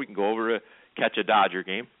we can go over to catch a Dodger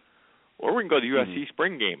game, or we can go to the USC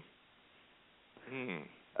spring game.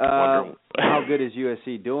 How good is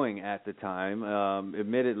USC doing at the time?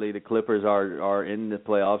 Admittedly, the Clippers are in the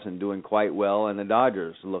playoffs and doing quite well, and the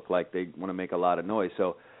Dodgers look like they want to make a lot of noise.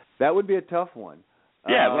 So that would be a tough one.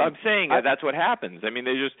 Yeah, well, I'm saying that's what happens. I mean,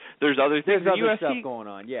 there's other things. There's other stuff going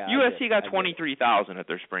on. Yeah, USC got 23,000 at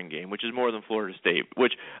their spring game, which is more than Florida State,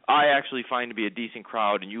 which I actually find to be a decent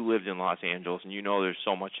crowd. And you lived in Los Angeles, and there's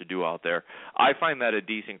so much to do out there. I find that a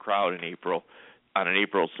decent crowd in April, on an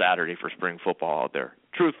April Saturday for spring football out there.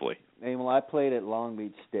 Truthfully. Well, I played at Long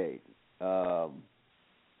Beach State. You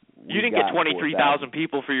didn't get 23,000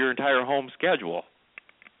 people for your entire home schedule.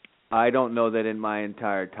 I don't know that in my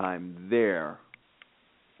entire time there.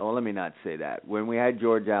 Well, let me not say that. When we had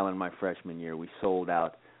George Allen my freshman year, we sold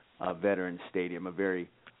out Veterans Stadium, a very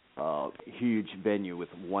huge venue with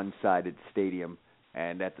one-sided stadium,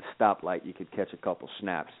 and at the stoplight you could catch a couple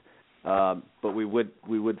snaps. But we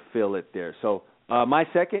would fill it there. So my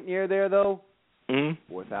second year there, though,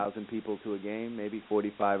 4,000 people to a game, maybe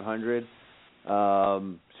 4,500.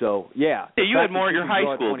 So, yeah. You had more at your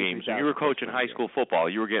high school games. When you were coaching high school football,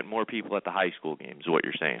 you were getting more people at the high school games is what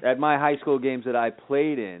you're saying. At my high school games that I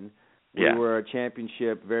played in, We Yeah. were a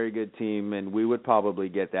championship, very good team, and we would probably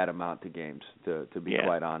get that amount of games, to be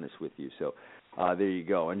quite honest with you. So there you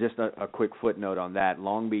go. And just a quick footnote on that,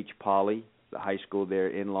 Long Beach Poly, the high school there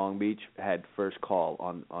in Long Beach, had first call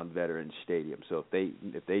on Veterans Stadium. So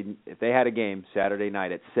if they had a game Saturday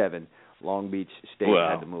night at 7, Long Beach State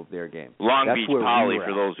had to move their game. Long That's Beach where Poly, we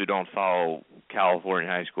for those who don't follow California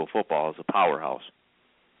high school football, is a powerhouse.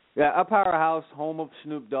 Yeah, a powerhouse, home of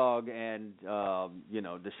Snoop Dogg and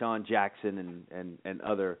Deshaun Jackson and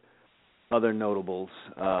other notables.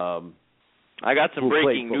 I got some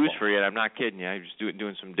breaking news football for you, and I'm not kidding you. I was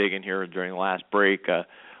doing some digging here during the last break,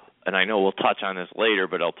 and I know we'll touch on this later,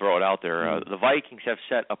 but I'll throw it out there. The Vikings have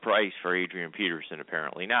set a price for Adrian Peterson,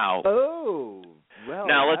 apparently. Now,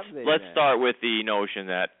 let's start with the notion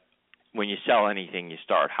that when you sell anything, you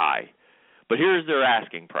start high. But here's their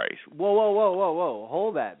asking price. Whoa.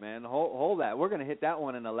 Hold that, man. Hold that. We're going to hit that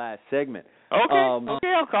one in the last segment. Okay,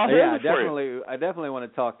 I'll call him. Yeah, definitely. I definitely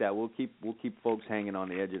want to talk that. We'll keep folks hanging on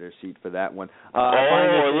the edge of their seat for that one. A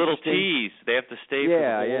little tease. They have to stay for the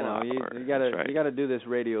whole hour. You got to do this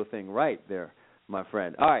radio thing right there, my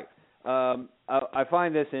friend. All right. I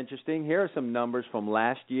find this interesting. Here are some numbers from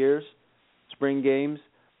last year's spring games.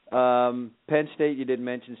 Penn State, you did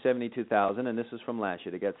mention 72,000, and this is from last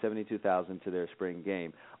year. They got 72,000 to their spring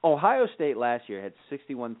game. Ohio State last year had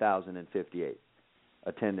 61,058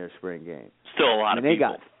 attend their spring game. Still a lot of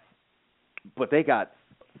people. But they got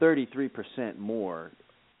 33% more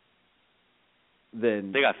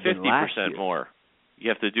than they got 50% more. You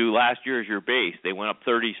have to do last year as your base. They went up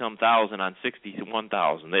 30-some thousand on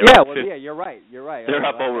 61,000. You're right. They're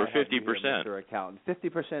up over 50%.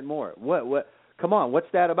 50% more. What? Come on, what's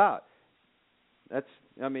that about?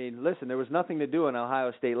 Listen, there was nothing to do in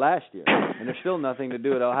Ohio State last year, and there's still nothing to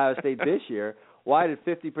do at Ohio State this year. Why did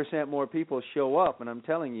 50% more people show up? And I'm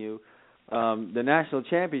telling you, the national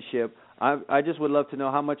championship, I just would love to know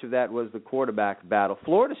how much of that was the quarterback battle.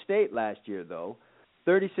 Florida State last year, though,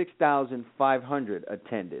 36,500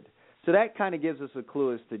 attended. So that kind of gives us a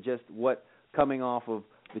clue as to just what coming off of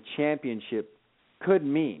the championship could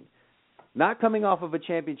mean. Not coming off of a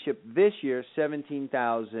championship this year,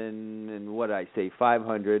 17,000 and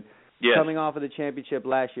 500. Yes. Coming off of the championship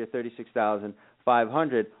last year,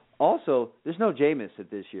 36,500. Also, there's no Jameis at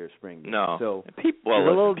this year's spring game. No. So there's a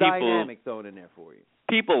little dynamic thrown in there for you.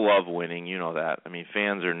 People love winning, you know that. I mean,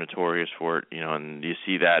 fans are notorious for it, and you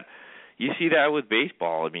see that. You see that with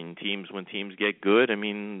baseball. I mean, when teams get good,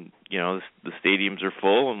 the stadiums are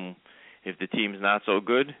full, and if the team's not so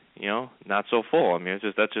good, not so full. I mean,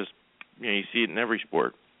 that's just you see it in every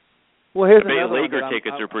sport. Well, here's the another Laker one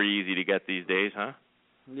tickets are pretty easy to get these days, huh?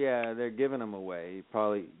 Yeah, they're giving them away. You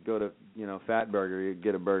probably go to, Fat Burger, you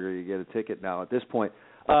get a burger, you get a ticket now at this point.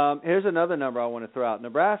 Here's another number I want to throw out.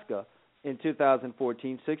 Nebraska, in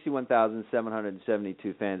 2014,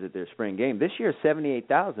 61,772 fans at their spring game. This year,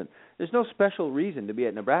 78,000. There's no special reason to be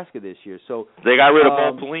at Nebraska this year. So they got rid of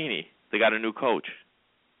Bo Pelini. They got a new coach.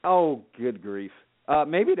 Oh, good grief.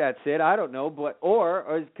 Maybe that's it. I don't know. But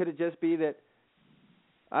or could it just be that,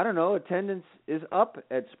 I don't know, attendance is up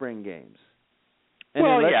at spring games? And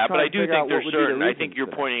but I do think there's certain. I think you're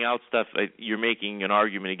pointing out stuff. You're making an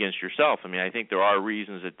argument against yourself. I mean, I think there are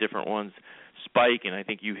reasons that different ones spike, and I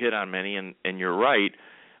think you hit on many, and you're right.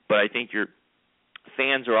 But I think your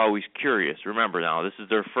fans are always curious. Remember now, this is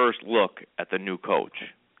their first look at the new coach.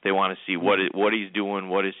 They want to see what he's doing,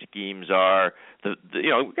 what his schemes are.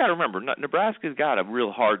 We got to remember, Nebraska's got a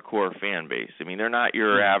real hardcore fan base. I mean, they're not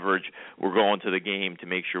your average. We're going to the game to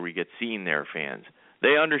make sure we get seen there fans.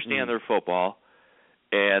 They understand their football,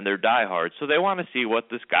 and they're diehards, so they want to see what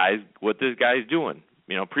this guy's doing.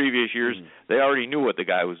 Previous years they already knew what the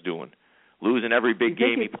guy was doing, losing every big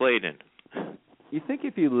game he played in. You think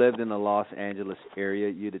if you lived in the Los Angeles area,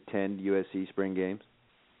 you'd attend USC spring games?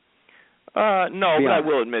 No, but I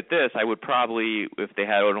will admit this. I would probably, if they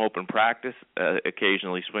had an open practice,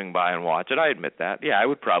 occasionally swing by and watch it. I admit that. Yeah, I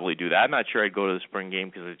would probably do that. I'm not sure I'd go to the spring game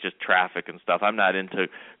because it's just traffic and stuff. I'm not into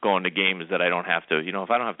going to games that I don't have to, if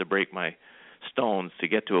I don't have to break my stones to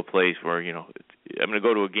get to a place where, I'm going to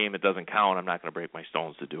go to a game that doesn't count, I'm not going to break my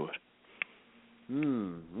stones to do it.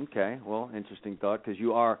 Okay. Well, interesting thought, because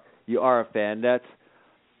you are a fan. That's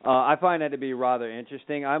I find that to be rather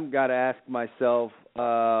interesting. I've got to ask myself,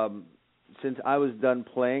 since I was done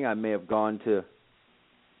playing, I may have gone to,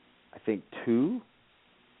 I think, two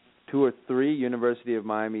or three University of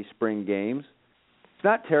Miami spring games. It's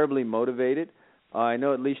not terribly motivated. I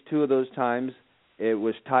know at least two of those times it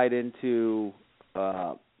was tied into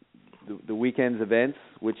the weekend's events,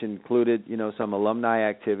 which included, some alumni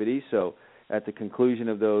activities. So at the conclusion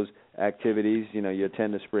of those activities, you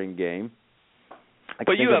attend a spring game.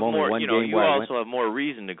 But you have more, you also have more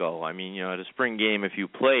reason to go. I mean, at a spring game, if you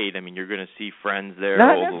played, you're going to see friends there.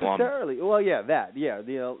 Not necessarily. Well, yeah, that. Yeah,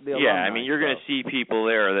 the yeah, you're going to see people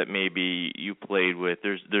there that maybe you played with.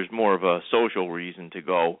 There's more of a social reason to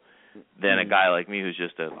go than a guy like me who's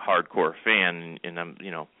just a hardcore fan. And I'm,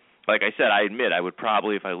 like I said, I admit I would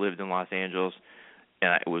probably, if I lived in Los Angeles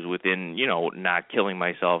and it was within, not killing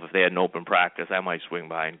myself, if they had an open practice, I might swing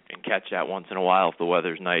by and catch that once in a while if the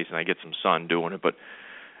weather's nice and I get some sun doing it. But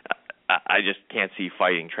I just can't see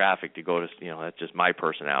fighting traffic to go to, that's just my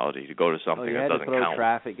personality, to go to something that doesn't count. You had to throw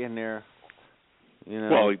traffic in there.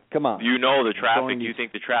 Well, come on. The traffic. You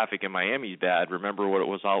think the traffic in Miami's bad. Remember what it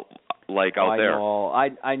was out there.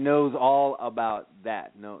 I knows all about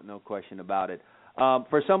that. No question about it.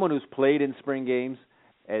 For someone who's played in spring games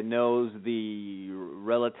and knows the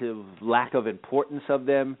relative lack of importance of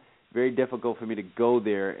them, very difficult for me to go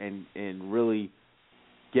there and really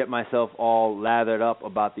get myself all lathered up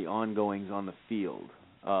about the ongoings on the field,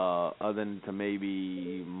 other than to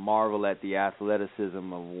maybe marvel at the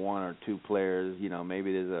athleticism of one or two players.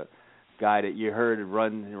 Maybe there's a guy that you heard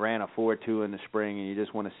ran a 4.2 in the spring, and you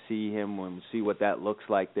just want to see him and see what that looks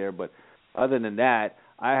like there. But other than that,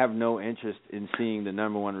 I have no interest in seeing the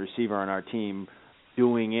number one receiver on our team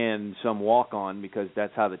doing in some walk-on, because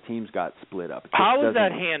that's how the teams got split up. How is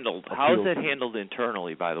that handled? How is that handled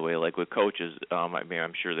internally, by the way, like with coaches? I'm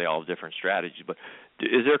sure they all have different strategies, but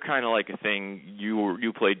is there kind of like a thing,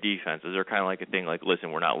 you play defense, is there kind of like a thing like,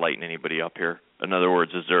 listen, we're not lighting anybody up here? In other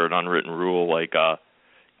words, is there an unwritten rule like,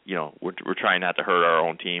 we're trying not to hurt our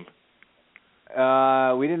own team?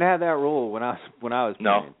 We didn't have that rule when I was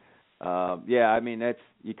playing. No. That's,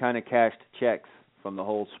 you kind of cashed checks from the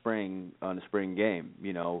whole spring on the spring game.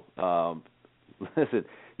 Listen,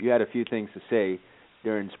 you had a few things to say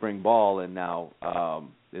during spring ball, and now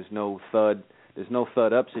there's no thud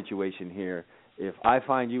up situation here. If I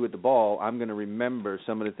find you with the ball, I'm going to remember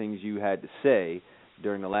some of the things you had to say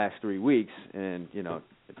during the last 3 weeks, and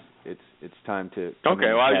it's time to.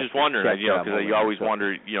 Okay, well, I was just wondering, because you always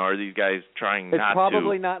wonder, are these guys trying not to? It's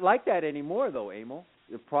probably not like that anymore, though, Emil.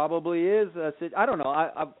 It probably is. I don't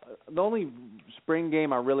know. The only spring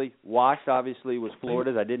game I really watched, obviously, was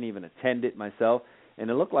Florida's. I didn't even attend it myself, and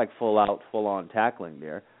it looked like full-on tackling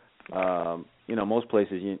there. Most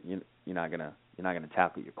places you're not gonna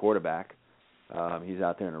tackle your quarterback. He's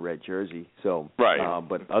out there in a red jersey. So, right.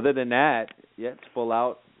 But other than that, it's full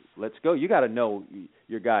out. Let's go. You got to know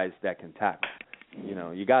your guys that can tackle.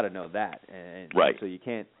 You got to know that, and right. So you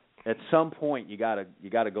can't. At some point, you gotta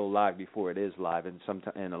go live before it is live, and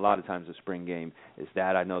a lot of times the spring game is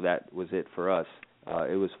that. I know that was it for us.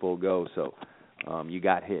 It was full go, so you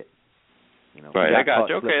got hit. Right, I got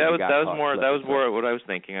you. Okay, that was more what I was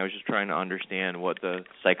thinking. I was just trying to understand what the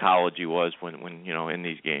psychology was when in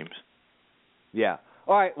these games. Yeah.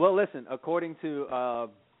 All right. Well, listen. According to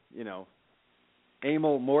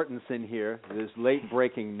Emil Mortensen here, there's late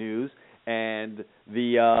breaking news. And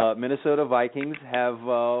the Minnesota Vikings have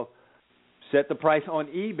set the price on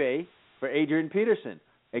eBay for Adrian Peterson.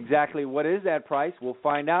 Exactly what is that price? We'll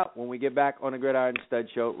find out when we get back on the Gridiron Stud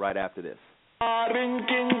Show right after this.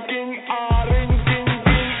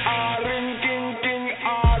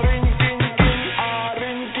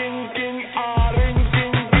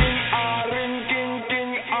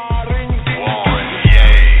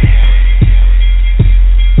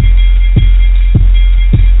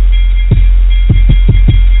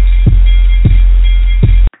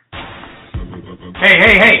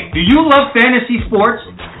 Hey, do you love fantasy sports?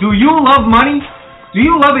 Do you love money? Do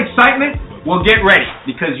you love excitement? Well, get ready,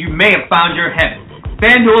 because you may have found your heaven.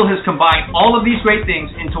 FanDuel has combined all of these great things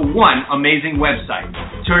into one amazing website.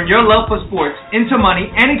 Turn your love for sports into money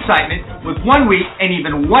and excitement with 1 week and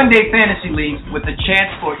even 1 day fantasy leagues with a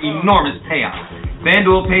chance for enormous payouts.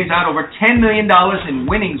 FanDuel pays out over $10 million in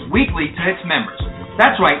winnings weekly to its members.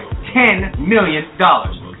 That's right, $10 million.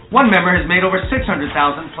 One member has made over $600,000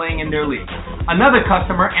 playing in their league. Another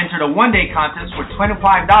customer entered a 1 day contest for $25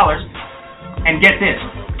 and get this,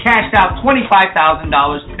 cashed out $25,000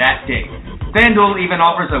 that day. FanDuel even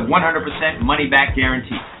offers a 100% money-back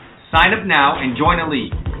guarantee. Sign up now and join a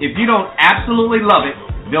league. If you don't absolutely love it,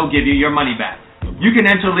 they'll give you your money back. You can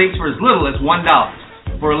enter leagues for as little as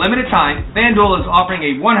 $1. For a limited time, FanDuel is offering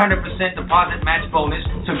a 100% deposit match bonus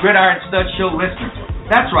to Gridiron Stud Show listeners.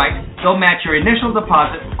 That's right, they'll match your initial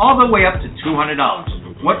deposit all the way up to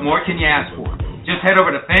 $200. What more can you ask for? Just head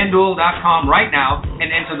over to FanDuel.com right now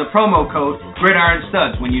and enter the promo code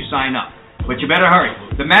GRIDIRONSTUDS when you sign up. But you better hurry.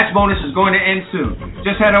 The match bonus is going to end soon.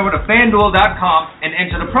 Just head over to FanDuel.com and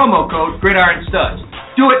enter the promo code GRIDIRONSTUDS.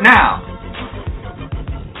 Do it now!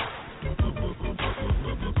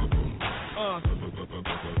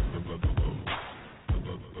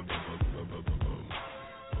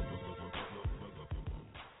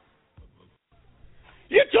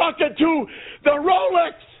 talking to the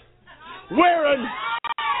Rolex wearing,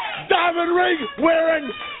 diamond ring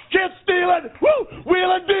wearing, kiss stealing,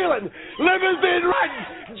 wheeling dealing, limousine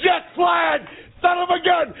riding, jet flying, son of a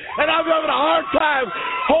gun, and I'm having a hard time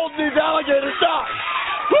holding these alligators down.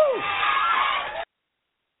 Woo!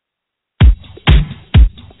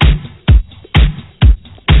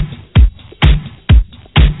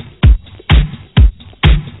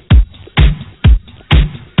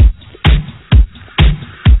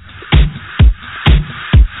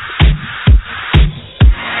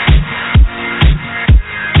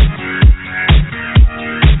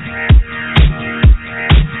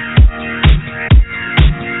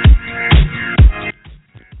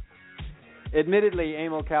 Admittedly,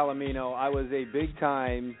 Emil Calomino, I was a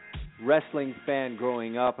big-time wrestling fan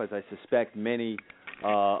growing up, as I suspect many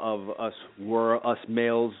of us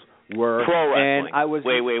males were. Pro wrestling. And I was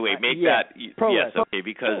wait. Make that pro yes, wrestling. okay,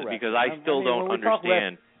 because I still don't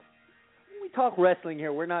understand. We talk wrestling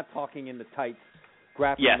here. We're not talking in the tights,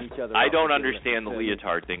 grappling each other. I don't understand the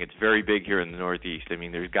leotard thing. It's very big here in the Northeast. I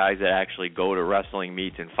mean, there's guys that actually go to wrestling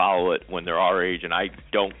meets and follow it when they're our age, and I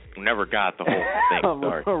never got the whole thing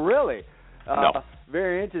started. Really? No.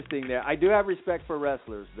 Very interesting there. I do have respect for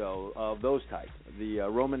wrestlers, though, of those types. The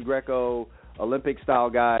Roman Greco, Olympic-style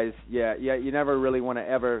guys. Yeah, you never really want to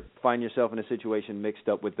ever find yourself in a situation mixed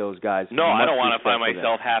up with those guys. No, I don't want to find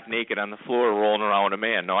myself half naked on the floor rolling around with a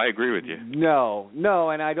man. No, I agree with you. No,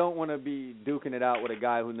 and I don't want to be duking it out with a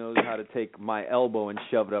guy who knows how to take my elbow and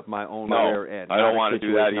shove it up my own rear end. I don't want to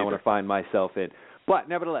do that either. I want to find myself in. But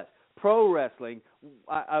nevertheless, pro wrestling,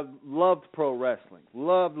 I've loved pro wrestling.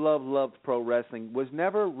 Loved pro wrestling. Was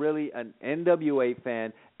never really an NWA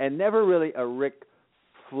fan and never really a Ric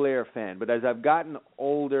Flair fan. But as I've gotten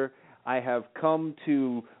older, I have come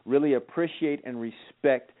to really appreciate and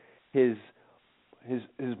respect his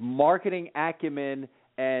marketing acumen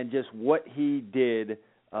and just what he did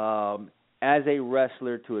as a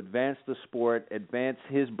wrestler to advance the sport, advance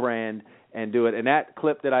his brand, and do it. And that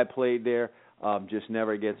clip that I played there just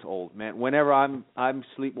never gets old, man. Whenever I'm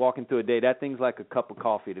sleepwalking through a day, that thing's like a cup of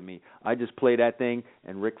coffee to me. I just play that thing,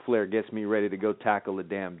 and Ric Flair gets me ready to go tackle the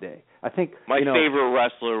damn day. I think my favorite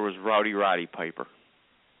wrestler was Roddy Piper.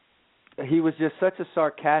 He was just such a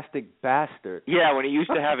sarcastic bastard. Yeah, when he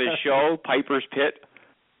used to have his show, Piper's Pit.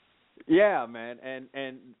 Yeah, man,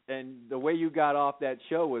 and the way you got off that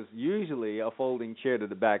show was usually a folding chair to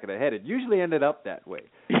the back of the head. It usually ended up that way.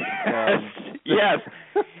 Yes.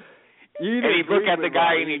 And he'd look at the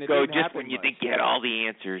guy and he'd go, just when you think you had all the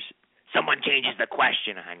answers, someone changes the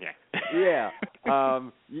question on you. Yeah.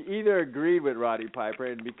 You either agreed with Roddy Piper,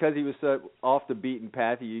 and because he was so off the beaten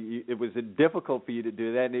path, it was difficult for you to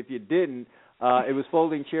do that. And if you didn't, it was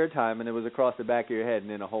folding chair time, and it was across the back of your head,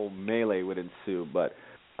 and then a whole melee would ensue. But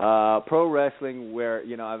pro wrestling, where,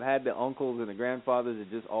 I've had the uncles and the grandfathers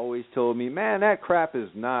that just always told me, man, that crap is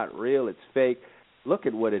not real, it's fake. Look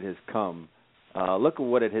at what it has come. Look at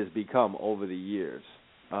what it has become over the years.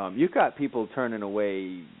 You've got people turning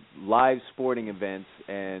away live sporting events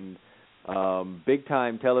and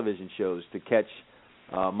big-time television shows to catch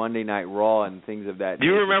Monday Night Raw and things of that nature. Do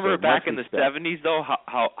you remember back in the 70s, though,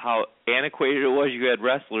 how antiquated it was? You had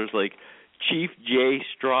wrestlers like Chief Jay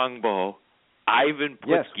Strongbow, Ivan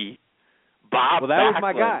Putski, Bob Well, that Backlund. was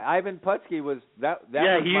my guy. Ivan Putski was that was my guy.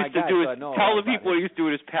 Yeah, he used to do his, tell the people what he used to do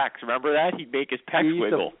with his pecs. Remember that? He'd make his pecs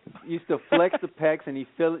wiggle. He used to flex the pecs, and he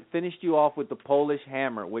finished you off with the Polish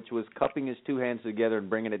hammer, which was cupping his two hands together and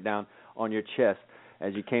bringing it down on your chest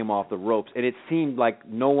as you came off the ropes. And it seemed like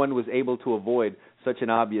no one was able to avoid such an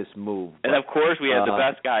obvious move. And, of course, we had the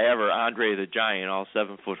best guy ever, Andre the Giant, all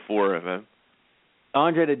 7'4" of him.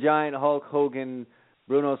 Andre the Giant, Hulk Hogan,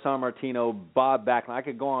 Bruno Sammartino, Bob Backlund. I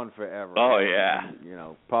could go on forever. Oh yeah.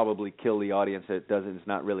 And, probably kill the audience that doesn't. It's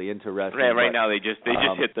not really interested. Right now they just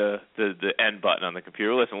hit the end button on the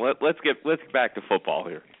computer. Listen, let's get back to football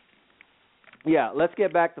here. Yeah, let's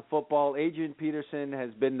get back to football. Adrian Peterson has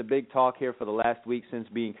been the big talk here for the last week since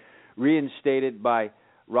being reinstated by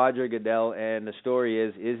Roger Goodell, and the story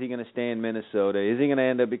is he going to stay in Minnesota? Is he going to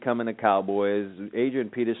end up becoming a Cowboy? Is Adrian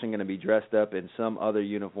Peterson going to be dressed up in some other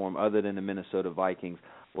uniform other than the Minnesota Vikings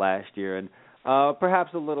last year? And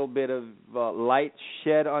perhaps a little bit of light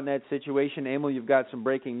shed on that situation. Emil, you've got some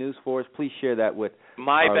breaking news for us. Please share that with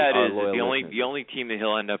my our, bet our is the only team that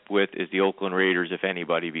he'll end up with is the Oakland Raiders, if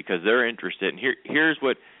anybody, because they're interested. And here's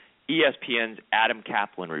what ESPN's Adam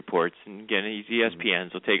Kaplan reports, and again, he's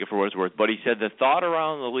ESPN, so take it for what it's worth, but he said the thought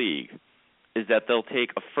around the league is that they'll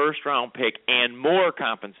take a first-round pick and more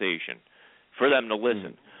compensation for them to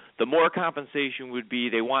listen. The more compensation would be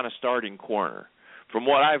they want a starting corner. From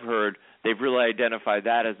what I've heard, they've really identified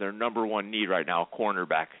that as their number one need right now,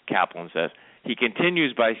 cornerback, Kaplan says. He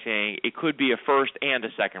continues by saying it could be a first and a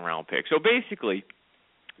second-round pick. So basically,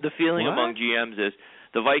 the feeling among GMs is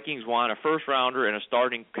the Vikings want a first-rounder and a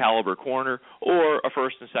starting caliber corner or a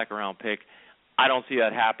first and second-round pick. I don't see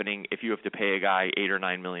that happening if you have to pay a guy $8 or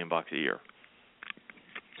 $9 million a year.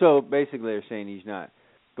 So basically they're saying he's not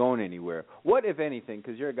going anywhere. What, if anything,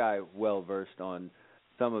 because you're a guy well-versed on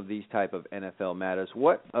some of these type of NFL matters,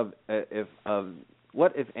 what, if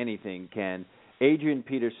anything, can Adrian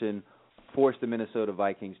Peterson force the Minnesota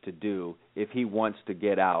Vikings to do if he wants to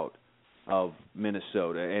get out of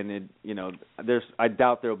Minnesota? And I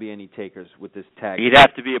doubt there'll be any takers with this tag. He'd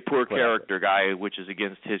have to be a poor character guy, which is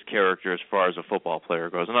against his character as far as a football player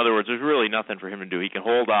goes. In other words, there's really nothing for him to do. He can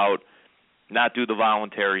hold out, not do the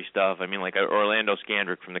voluntary stuff. I mean, like Orlando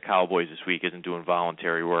Scandrick from the Cowboys this week isn't doing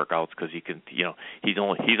voluntary workouts because he can, he's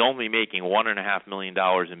only making $1.5 million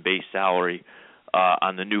in base salary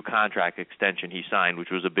on the new contract extension he signed, which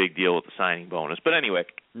was a big deal with the signing bonus. But anyway,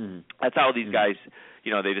 that's how these guys,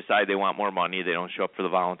 they decide they want more money. They don't show up for the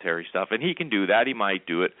voluntary stuff, and he can do that. He might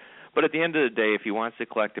do it. But at the end of the day, if he wants to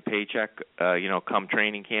collect a paycheck, come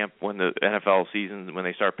training camp when the NFL season, when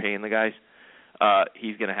they start paying the guys,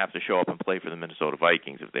 he's going to have to show up and play for the Minnesota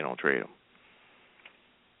Vikings if they don't trade him.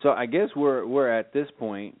 So I guess we're at this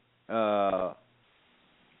point.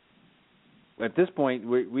 At this point,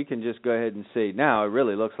 we can just go ahead and say now it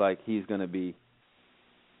really looks like he's going to be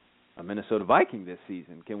a Minnesota Viking this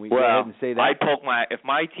season. Can we go ahead and say that? If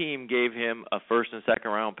my team gave him a first and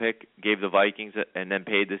second round pick, gave the Vikings it, and then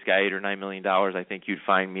paid this guy $8 or $9 million, I think you'd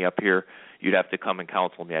find me up here. You'd have to come and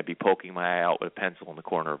counsel me. I'd be poking my eye out with a pencil in the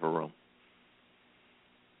corner of a room.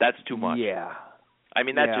 That's too much. Yeah. I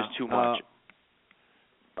mean, that's just too much.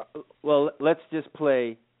 Well, let's just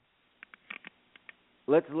play.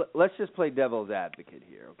 Let's just play devil's advocate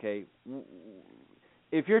here, okay?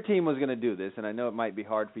 If your team was going to do this, and I know it might be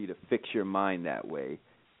hard for you to fix your mind that way,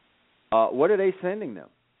 what are they sending them?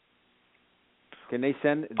 Can they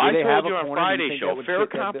send? I told you on Friday show, fair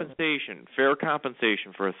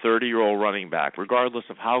compensation for a 30-year-old running back, regardless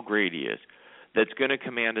of how great he is, that's going to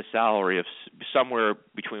command a salary of somewhere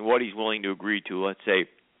between what he's willing to agree to. Let's say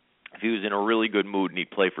if he was in a really good mood and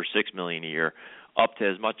he'd play for $6 million a year, up to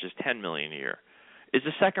as much as $10 million a year, is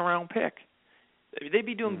a second-round pick. They'd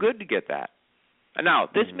be doing good to get that. Now,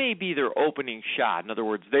 this may be their opening shot. In other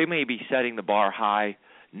words, they may be setting the bar high,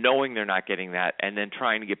 knowing they're not getting that, and then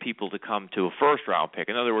trying to get people to come to a first-round pick.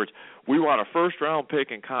 In other words, we want a first-round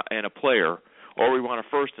pick and a player, or we want a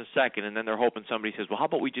first and second, and then they're hoping somebody says, well, how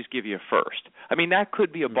about we just give you a first? I mean, that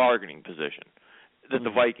could be a bargaining position that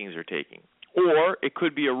the Vikings are taking. Or it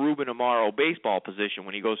could be a Ruben Amaro baseball position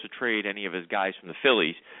when he goes to trade any of his guys from the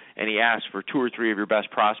Phillies, and he asks for 2 or 3 of your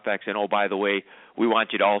best prospects, and, oh, by the way, we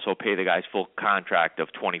want you to also pay the guys full contract of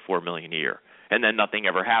 $24 million a year. And then nothing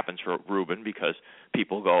ever happens for Ruben because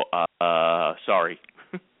people go, sorry.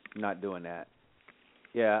 Not doing that.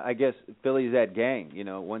 Yeah, I guess Philly's that gang.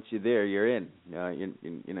 Once you're there, you're in. You're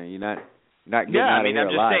not getting out of here I'm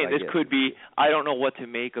just alive, saying this could be. I don't know what to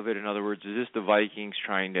make of it. In other words, is this the Vikings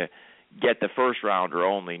trying to get the first rounder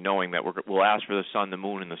only, knowing that we'll ask for the sun, the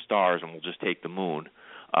moon, and the stars, and we'll just take the moon?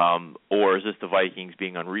 Or is this the Vikings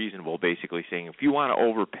being unreasonable, basically saying, if you want to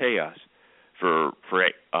overpay us for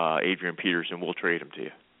Adrian Peterson, we'll trade him to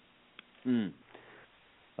you?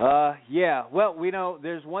 Yeah. Well,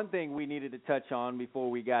 there's one thing we needed to touch on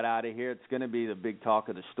before we got out of here. It's going to be the big talk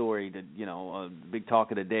of the story, big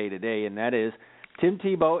talk of the day today, and that is Tim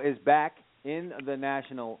Tebow is back in the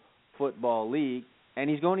National Football League. And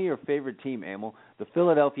he's going to your favorite team, Emil, the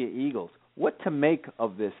Philadelphia Eagles. What to make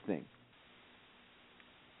of this thing?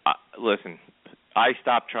 Listen, I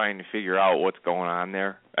stopped trying to figure out what's going on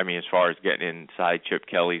there. I mean, as far as getting inside Chip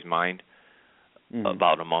Kelly's mind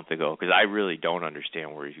about a month ago, because I really don't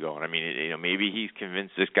understand where he's going. I mean, maybe he's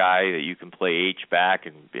convinced this guy that you can play H-back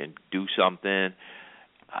and do something.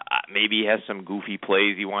 Maybe he has some goofy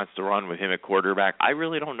plays he wants to run with him at quarterback. I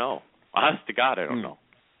really don't know. Honest to God, I don't know.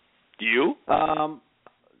 Do you?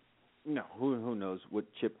 No. Who knows what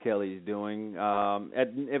Chip Kelly's doing?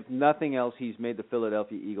 If nothing else, he's made the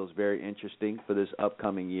Philadelphia Eagles very interesting for this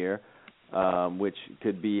upcoming year, which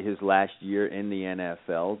could be his last year in the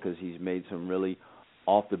NFL because he's made some really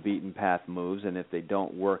off-the-beaten-path moves. And if they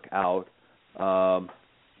don't work out,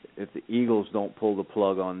 if the Eagles don't pull the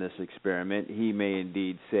plug on this experiment, he may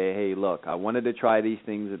indeed say, hey, look, I wanted to try these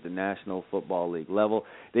things at the National Football League level.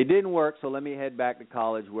 They didn't work, so let me head back to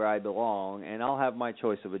college where I belong, and I'll have my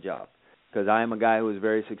choice of a job because I am a guy who was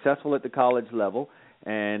very successful at the college level,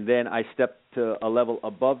 and then I stepped to a level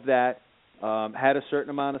above that, had a certain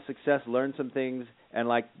amount of success, learned some things, And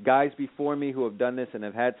like guys before me who have done this and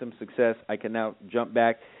have had some success, I can now jump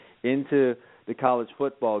back into the college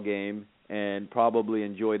football game and probably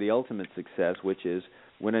enjoy the ultimate success, which is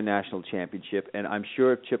win a national championship. And I'm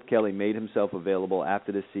sure if Chip Kelly made himself available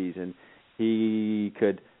after the season, he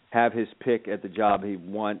could have his pick at the job he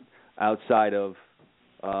want outside of,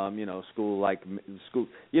 school,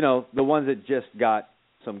 the ones that just got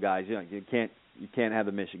some guys. You can't have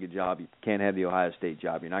the Michigan job. You can't have the Ohio State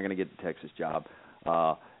job. You're not going to get the Texas job,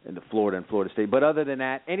 and the Florida and Florida State. But other than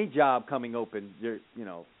that, any job coming open, you're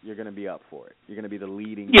going to be up for it. You're going to be the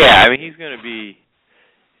leading. Yeah, I mean, he's going to be.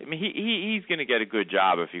 I mean, he's going to get a good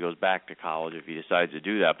job if he goes back to college if he decides to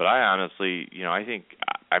do that. But I honestly, I think,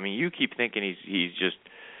 you keep thinking he's just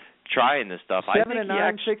trying this stuff.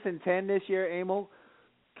 7-9, 6-10 this year, Emil.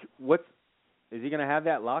 What is he going to have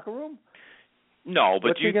that locker room? No, but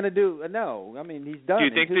what's he going to do? No, I mean he's done. Do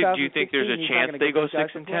you think there's a chance they go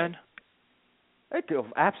 6-10?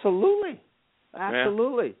 Absolutely.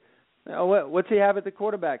 Yeah. What's he have at the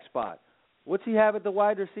quarterback spot? What's he have at the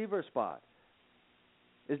wide receiver spot?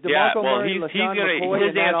 Is DeMarco Murray,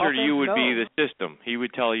 his answer to you would be the system. He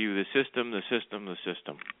would tell you the system.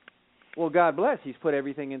 Well, God bless. He's put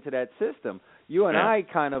everything into that system. You and I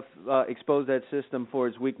kind of exposed that system for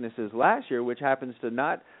its weaknesses last year, which happens to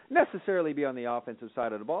not necessarily be on the offensive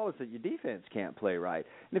side of the ball. It's that your defense can't play right.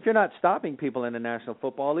 And if you're not stopping people in the National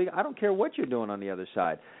Football League, I don't care what you're doing on the other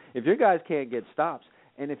side. If your guys can't get stops,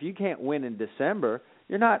 and if you can't win in December,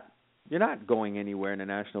 you're not going anywhere in the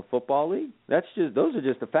National Football League. Those are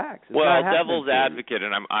just the facts. It's devil's advocate,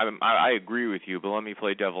 and I agree with you, but let me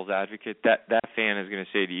play devil's advocate. That fan is going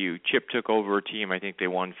to say to you, Chip took over a team. I think they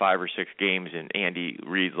won 5 or 6 games in Andy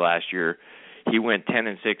Reid last year. He went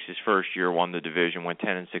 10-6 his first year, won the division. Went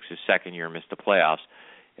 10-6 his second year, missed the playoffs.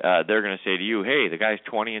 They're going to say to you, hey, the guy's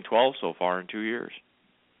 20-12 so far in 2 years.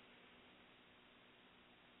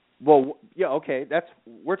 Well, yeah, okay.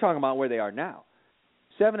 We're talking about where they are now.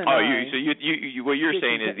 7-9. So you what you're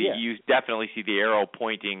saying is you definitely see the arrow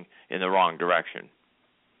pointing in the wrong direction.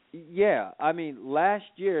 Yeah, I mean, last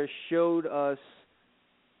year showed us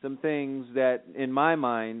some things that, in my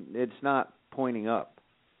mind, it's not pointing up.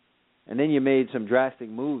 And then you made some drastic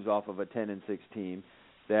moves off of a 10-6 team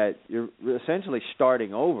that you're essentially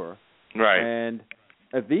starting over. Right. And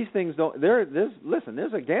if these things don't, there's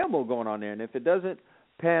a gamble going on there, and if it doesn't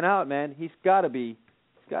pan out, man, he's got to be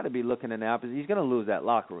looking in the opposite. He's going to lose that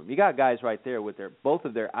locker room. You got guys right there with both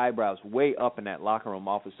of their eyebrows way up in that locker room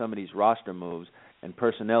off of some of these roster moves and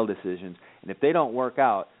personnel decisions. And if they don't work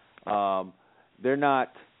out, they're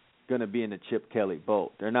not going to be in the Chip Kelly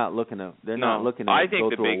boat. They're not looking to. They're not looking to go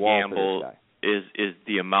through a wall for this guy. Is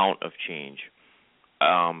the amount of change,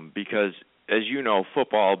 because as you know,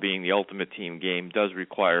 football being the ultimate team game does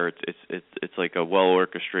require it's like a well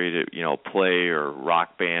orchestrated play or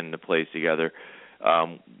rock band that plays together.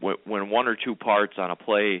 When one or two parts on a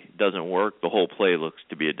play doesn't work, the whole play looks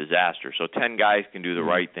to be a disaster. So 10 guys can do the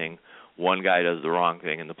right thing, one guy does the wrong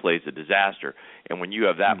thing, and the play's a disaster. And when you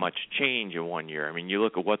have that much change in 1 year, I mean, you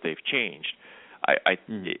look at what they've changed.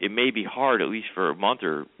 It may be hard, at least for a month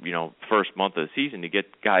or first month of the season, to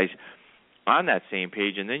get guys on that same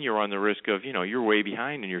page, and then you run the risk of you're way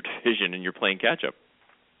behind in your division and you're playing catch up.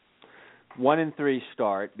 1-3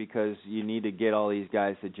 start because you need to get all these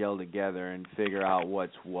guys to gel together and figure out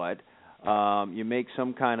what's what. You make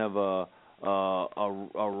some kind of a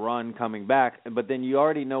run coming back, but then you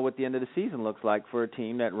already know what the end of the season looks like for a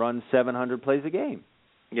team that runs 700 plays a game.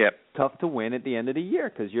 Yep. Tough to win at the end of the year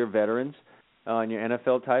because your veterans and your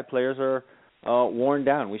NFL-type players are worn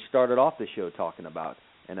down. We started off the show talking about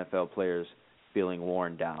NFL players feeling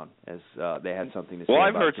worn down as they had something to say about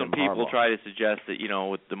I've heard Jim some people Harbaugh. try to suggest that,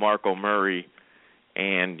 with DeMarco Murray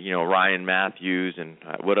and, Ryan Matthews and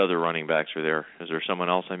what other running backs are there? Is there someone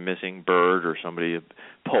else I'm missing? Bird or somebody?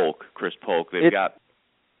 Chris Polk.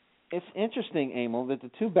 It's interesting, Emil, that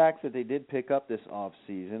the two backs that they did pick up this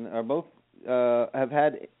offseason are both have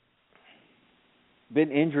been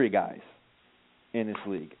injury guys in this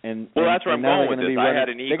league. That's where I'm going with this.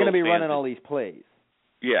 They're going to be running all these plays.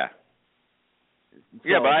 Yeah. So,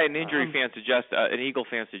 but I had an an Eagle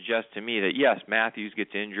fan suggest to me that yes, Matthews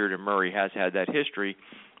gets injured and Murray has had that history,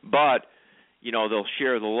 but they'll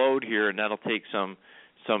share the load here, and that'll take some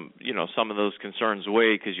of those concerns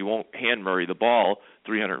away because you won't hand Murray the ball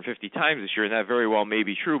 350 times this year, and that very well may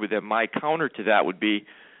be true. But then my counter to that would be,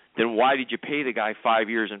 then why did you pay the guy 5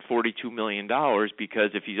 years and $42 million?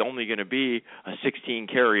 Because if he's only going to be a 16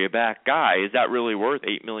 carry a back guy, is that really worth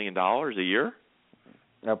 $8 million a year?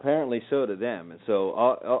 Apparently so to them. And so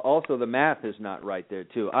also the math is not right there,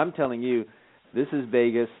 too. I'm telling you, this is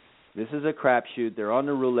Vegas. This is a crapshoot. They're on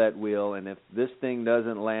the roulette wheel, and if this thing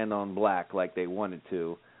doesn't land on black like they wanted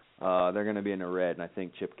to, they're going to be in the red, and I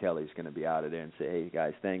think Chip Kelly's going to be out of there and say, hey,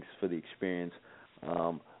 guys, thanks for the experience.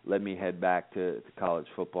 Let me head back to college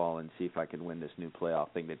football and see if I can win this new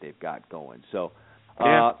playoff thing that they've got going. So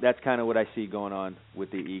that's kind of what I see going on with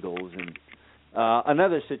the Eagles. And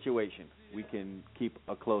another situation we can keep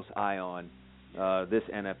a close eye on this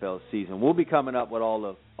NFL season. We'll be coming up with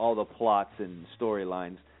all the plots and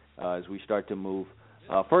storylines as we start to move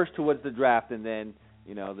first towards the draft, and then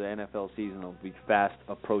the NFL season will be fast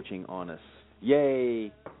approaching on us.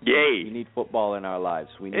 Yay! Yay! We need football in our lives.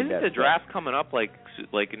 We need Isn't that the draft coming up like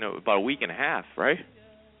about a week and a half, right?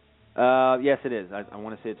 Yes, it is. I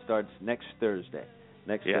want to say it starts next Thursday.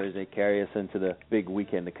 Thursday, carry us into the big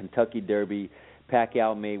weekend, the Kentucky Derby,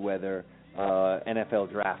 Pacquiao-Mayweather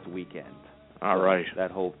NFL draft weekend. All right.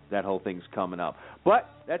 That whole thing's coming up. But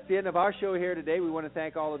that's the end of our show here today. We want to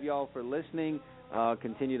thank all of y'all for listening.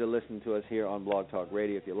 Continue to listen to us here on Blog Talk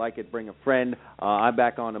Radio. If you like it, bring a friend. I'm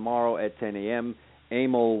back on tomorrow at 10 a.m.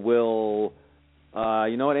 Emil will,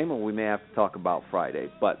 Emil, we may have to talk about Friday.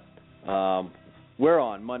 But we're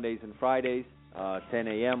on Mondays and Fridays, 10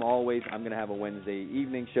 a.m. always. I'm going to have a Wednesday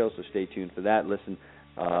evening show, so stay tuned for that. Listen,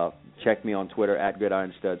 check me on Twitter at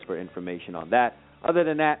GRIDIRONSTUDS for information on that. Other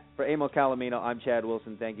than that, for Emil Calomino, I'm Chad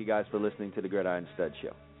Wilson. Thank you guys for listening to the Gridiron Stud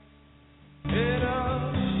Show.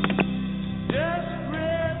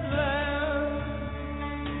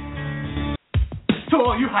 To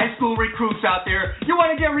all you high school recruits out there, you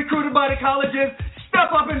want to get recruited by the colleges? Step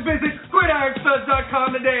up and visit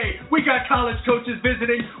GRIDIRONSTUDS.com today. We got college coaches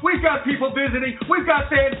visiting. We've got people visiting. We've got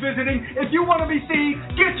fans visiting. If you want to be seen,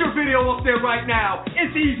 get your video up there right now.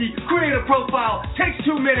 It's easy. Create a profile. Takes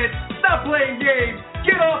 2 minutes. Stop playing games.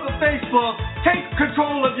 Get off of Facebook. Take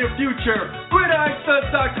control of your future.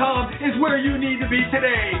 GRIDIRONSTUDS.com is where you need to be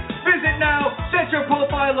today. Visit now, set your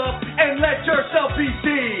profile up, and let yourself be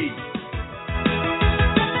seen.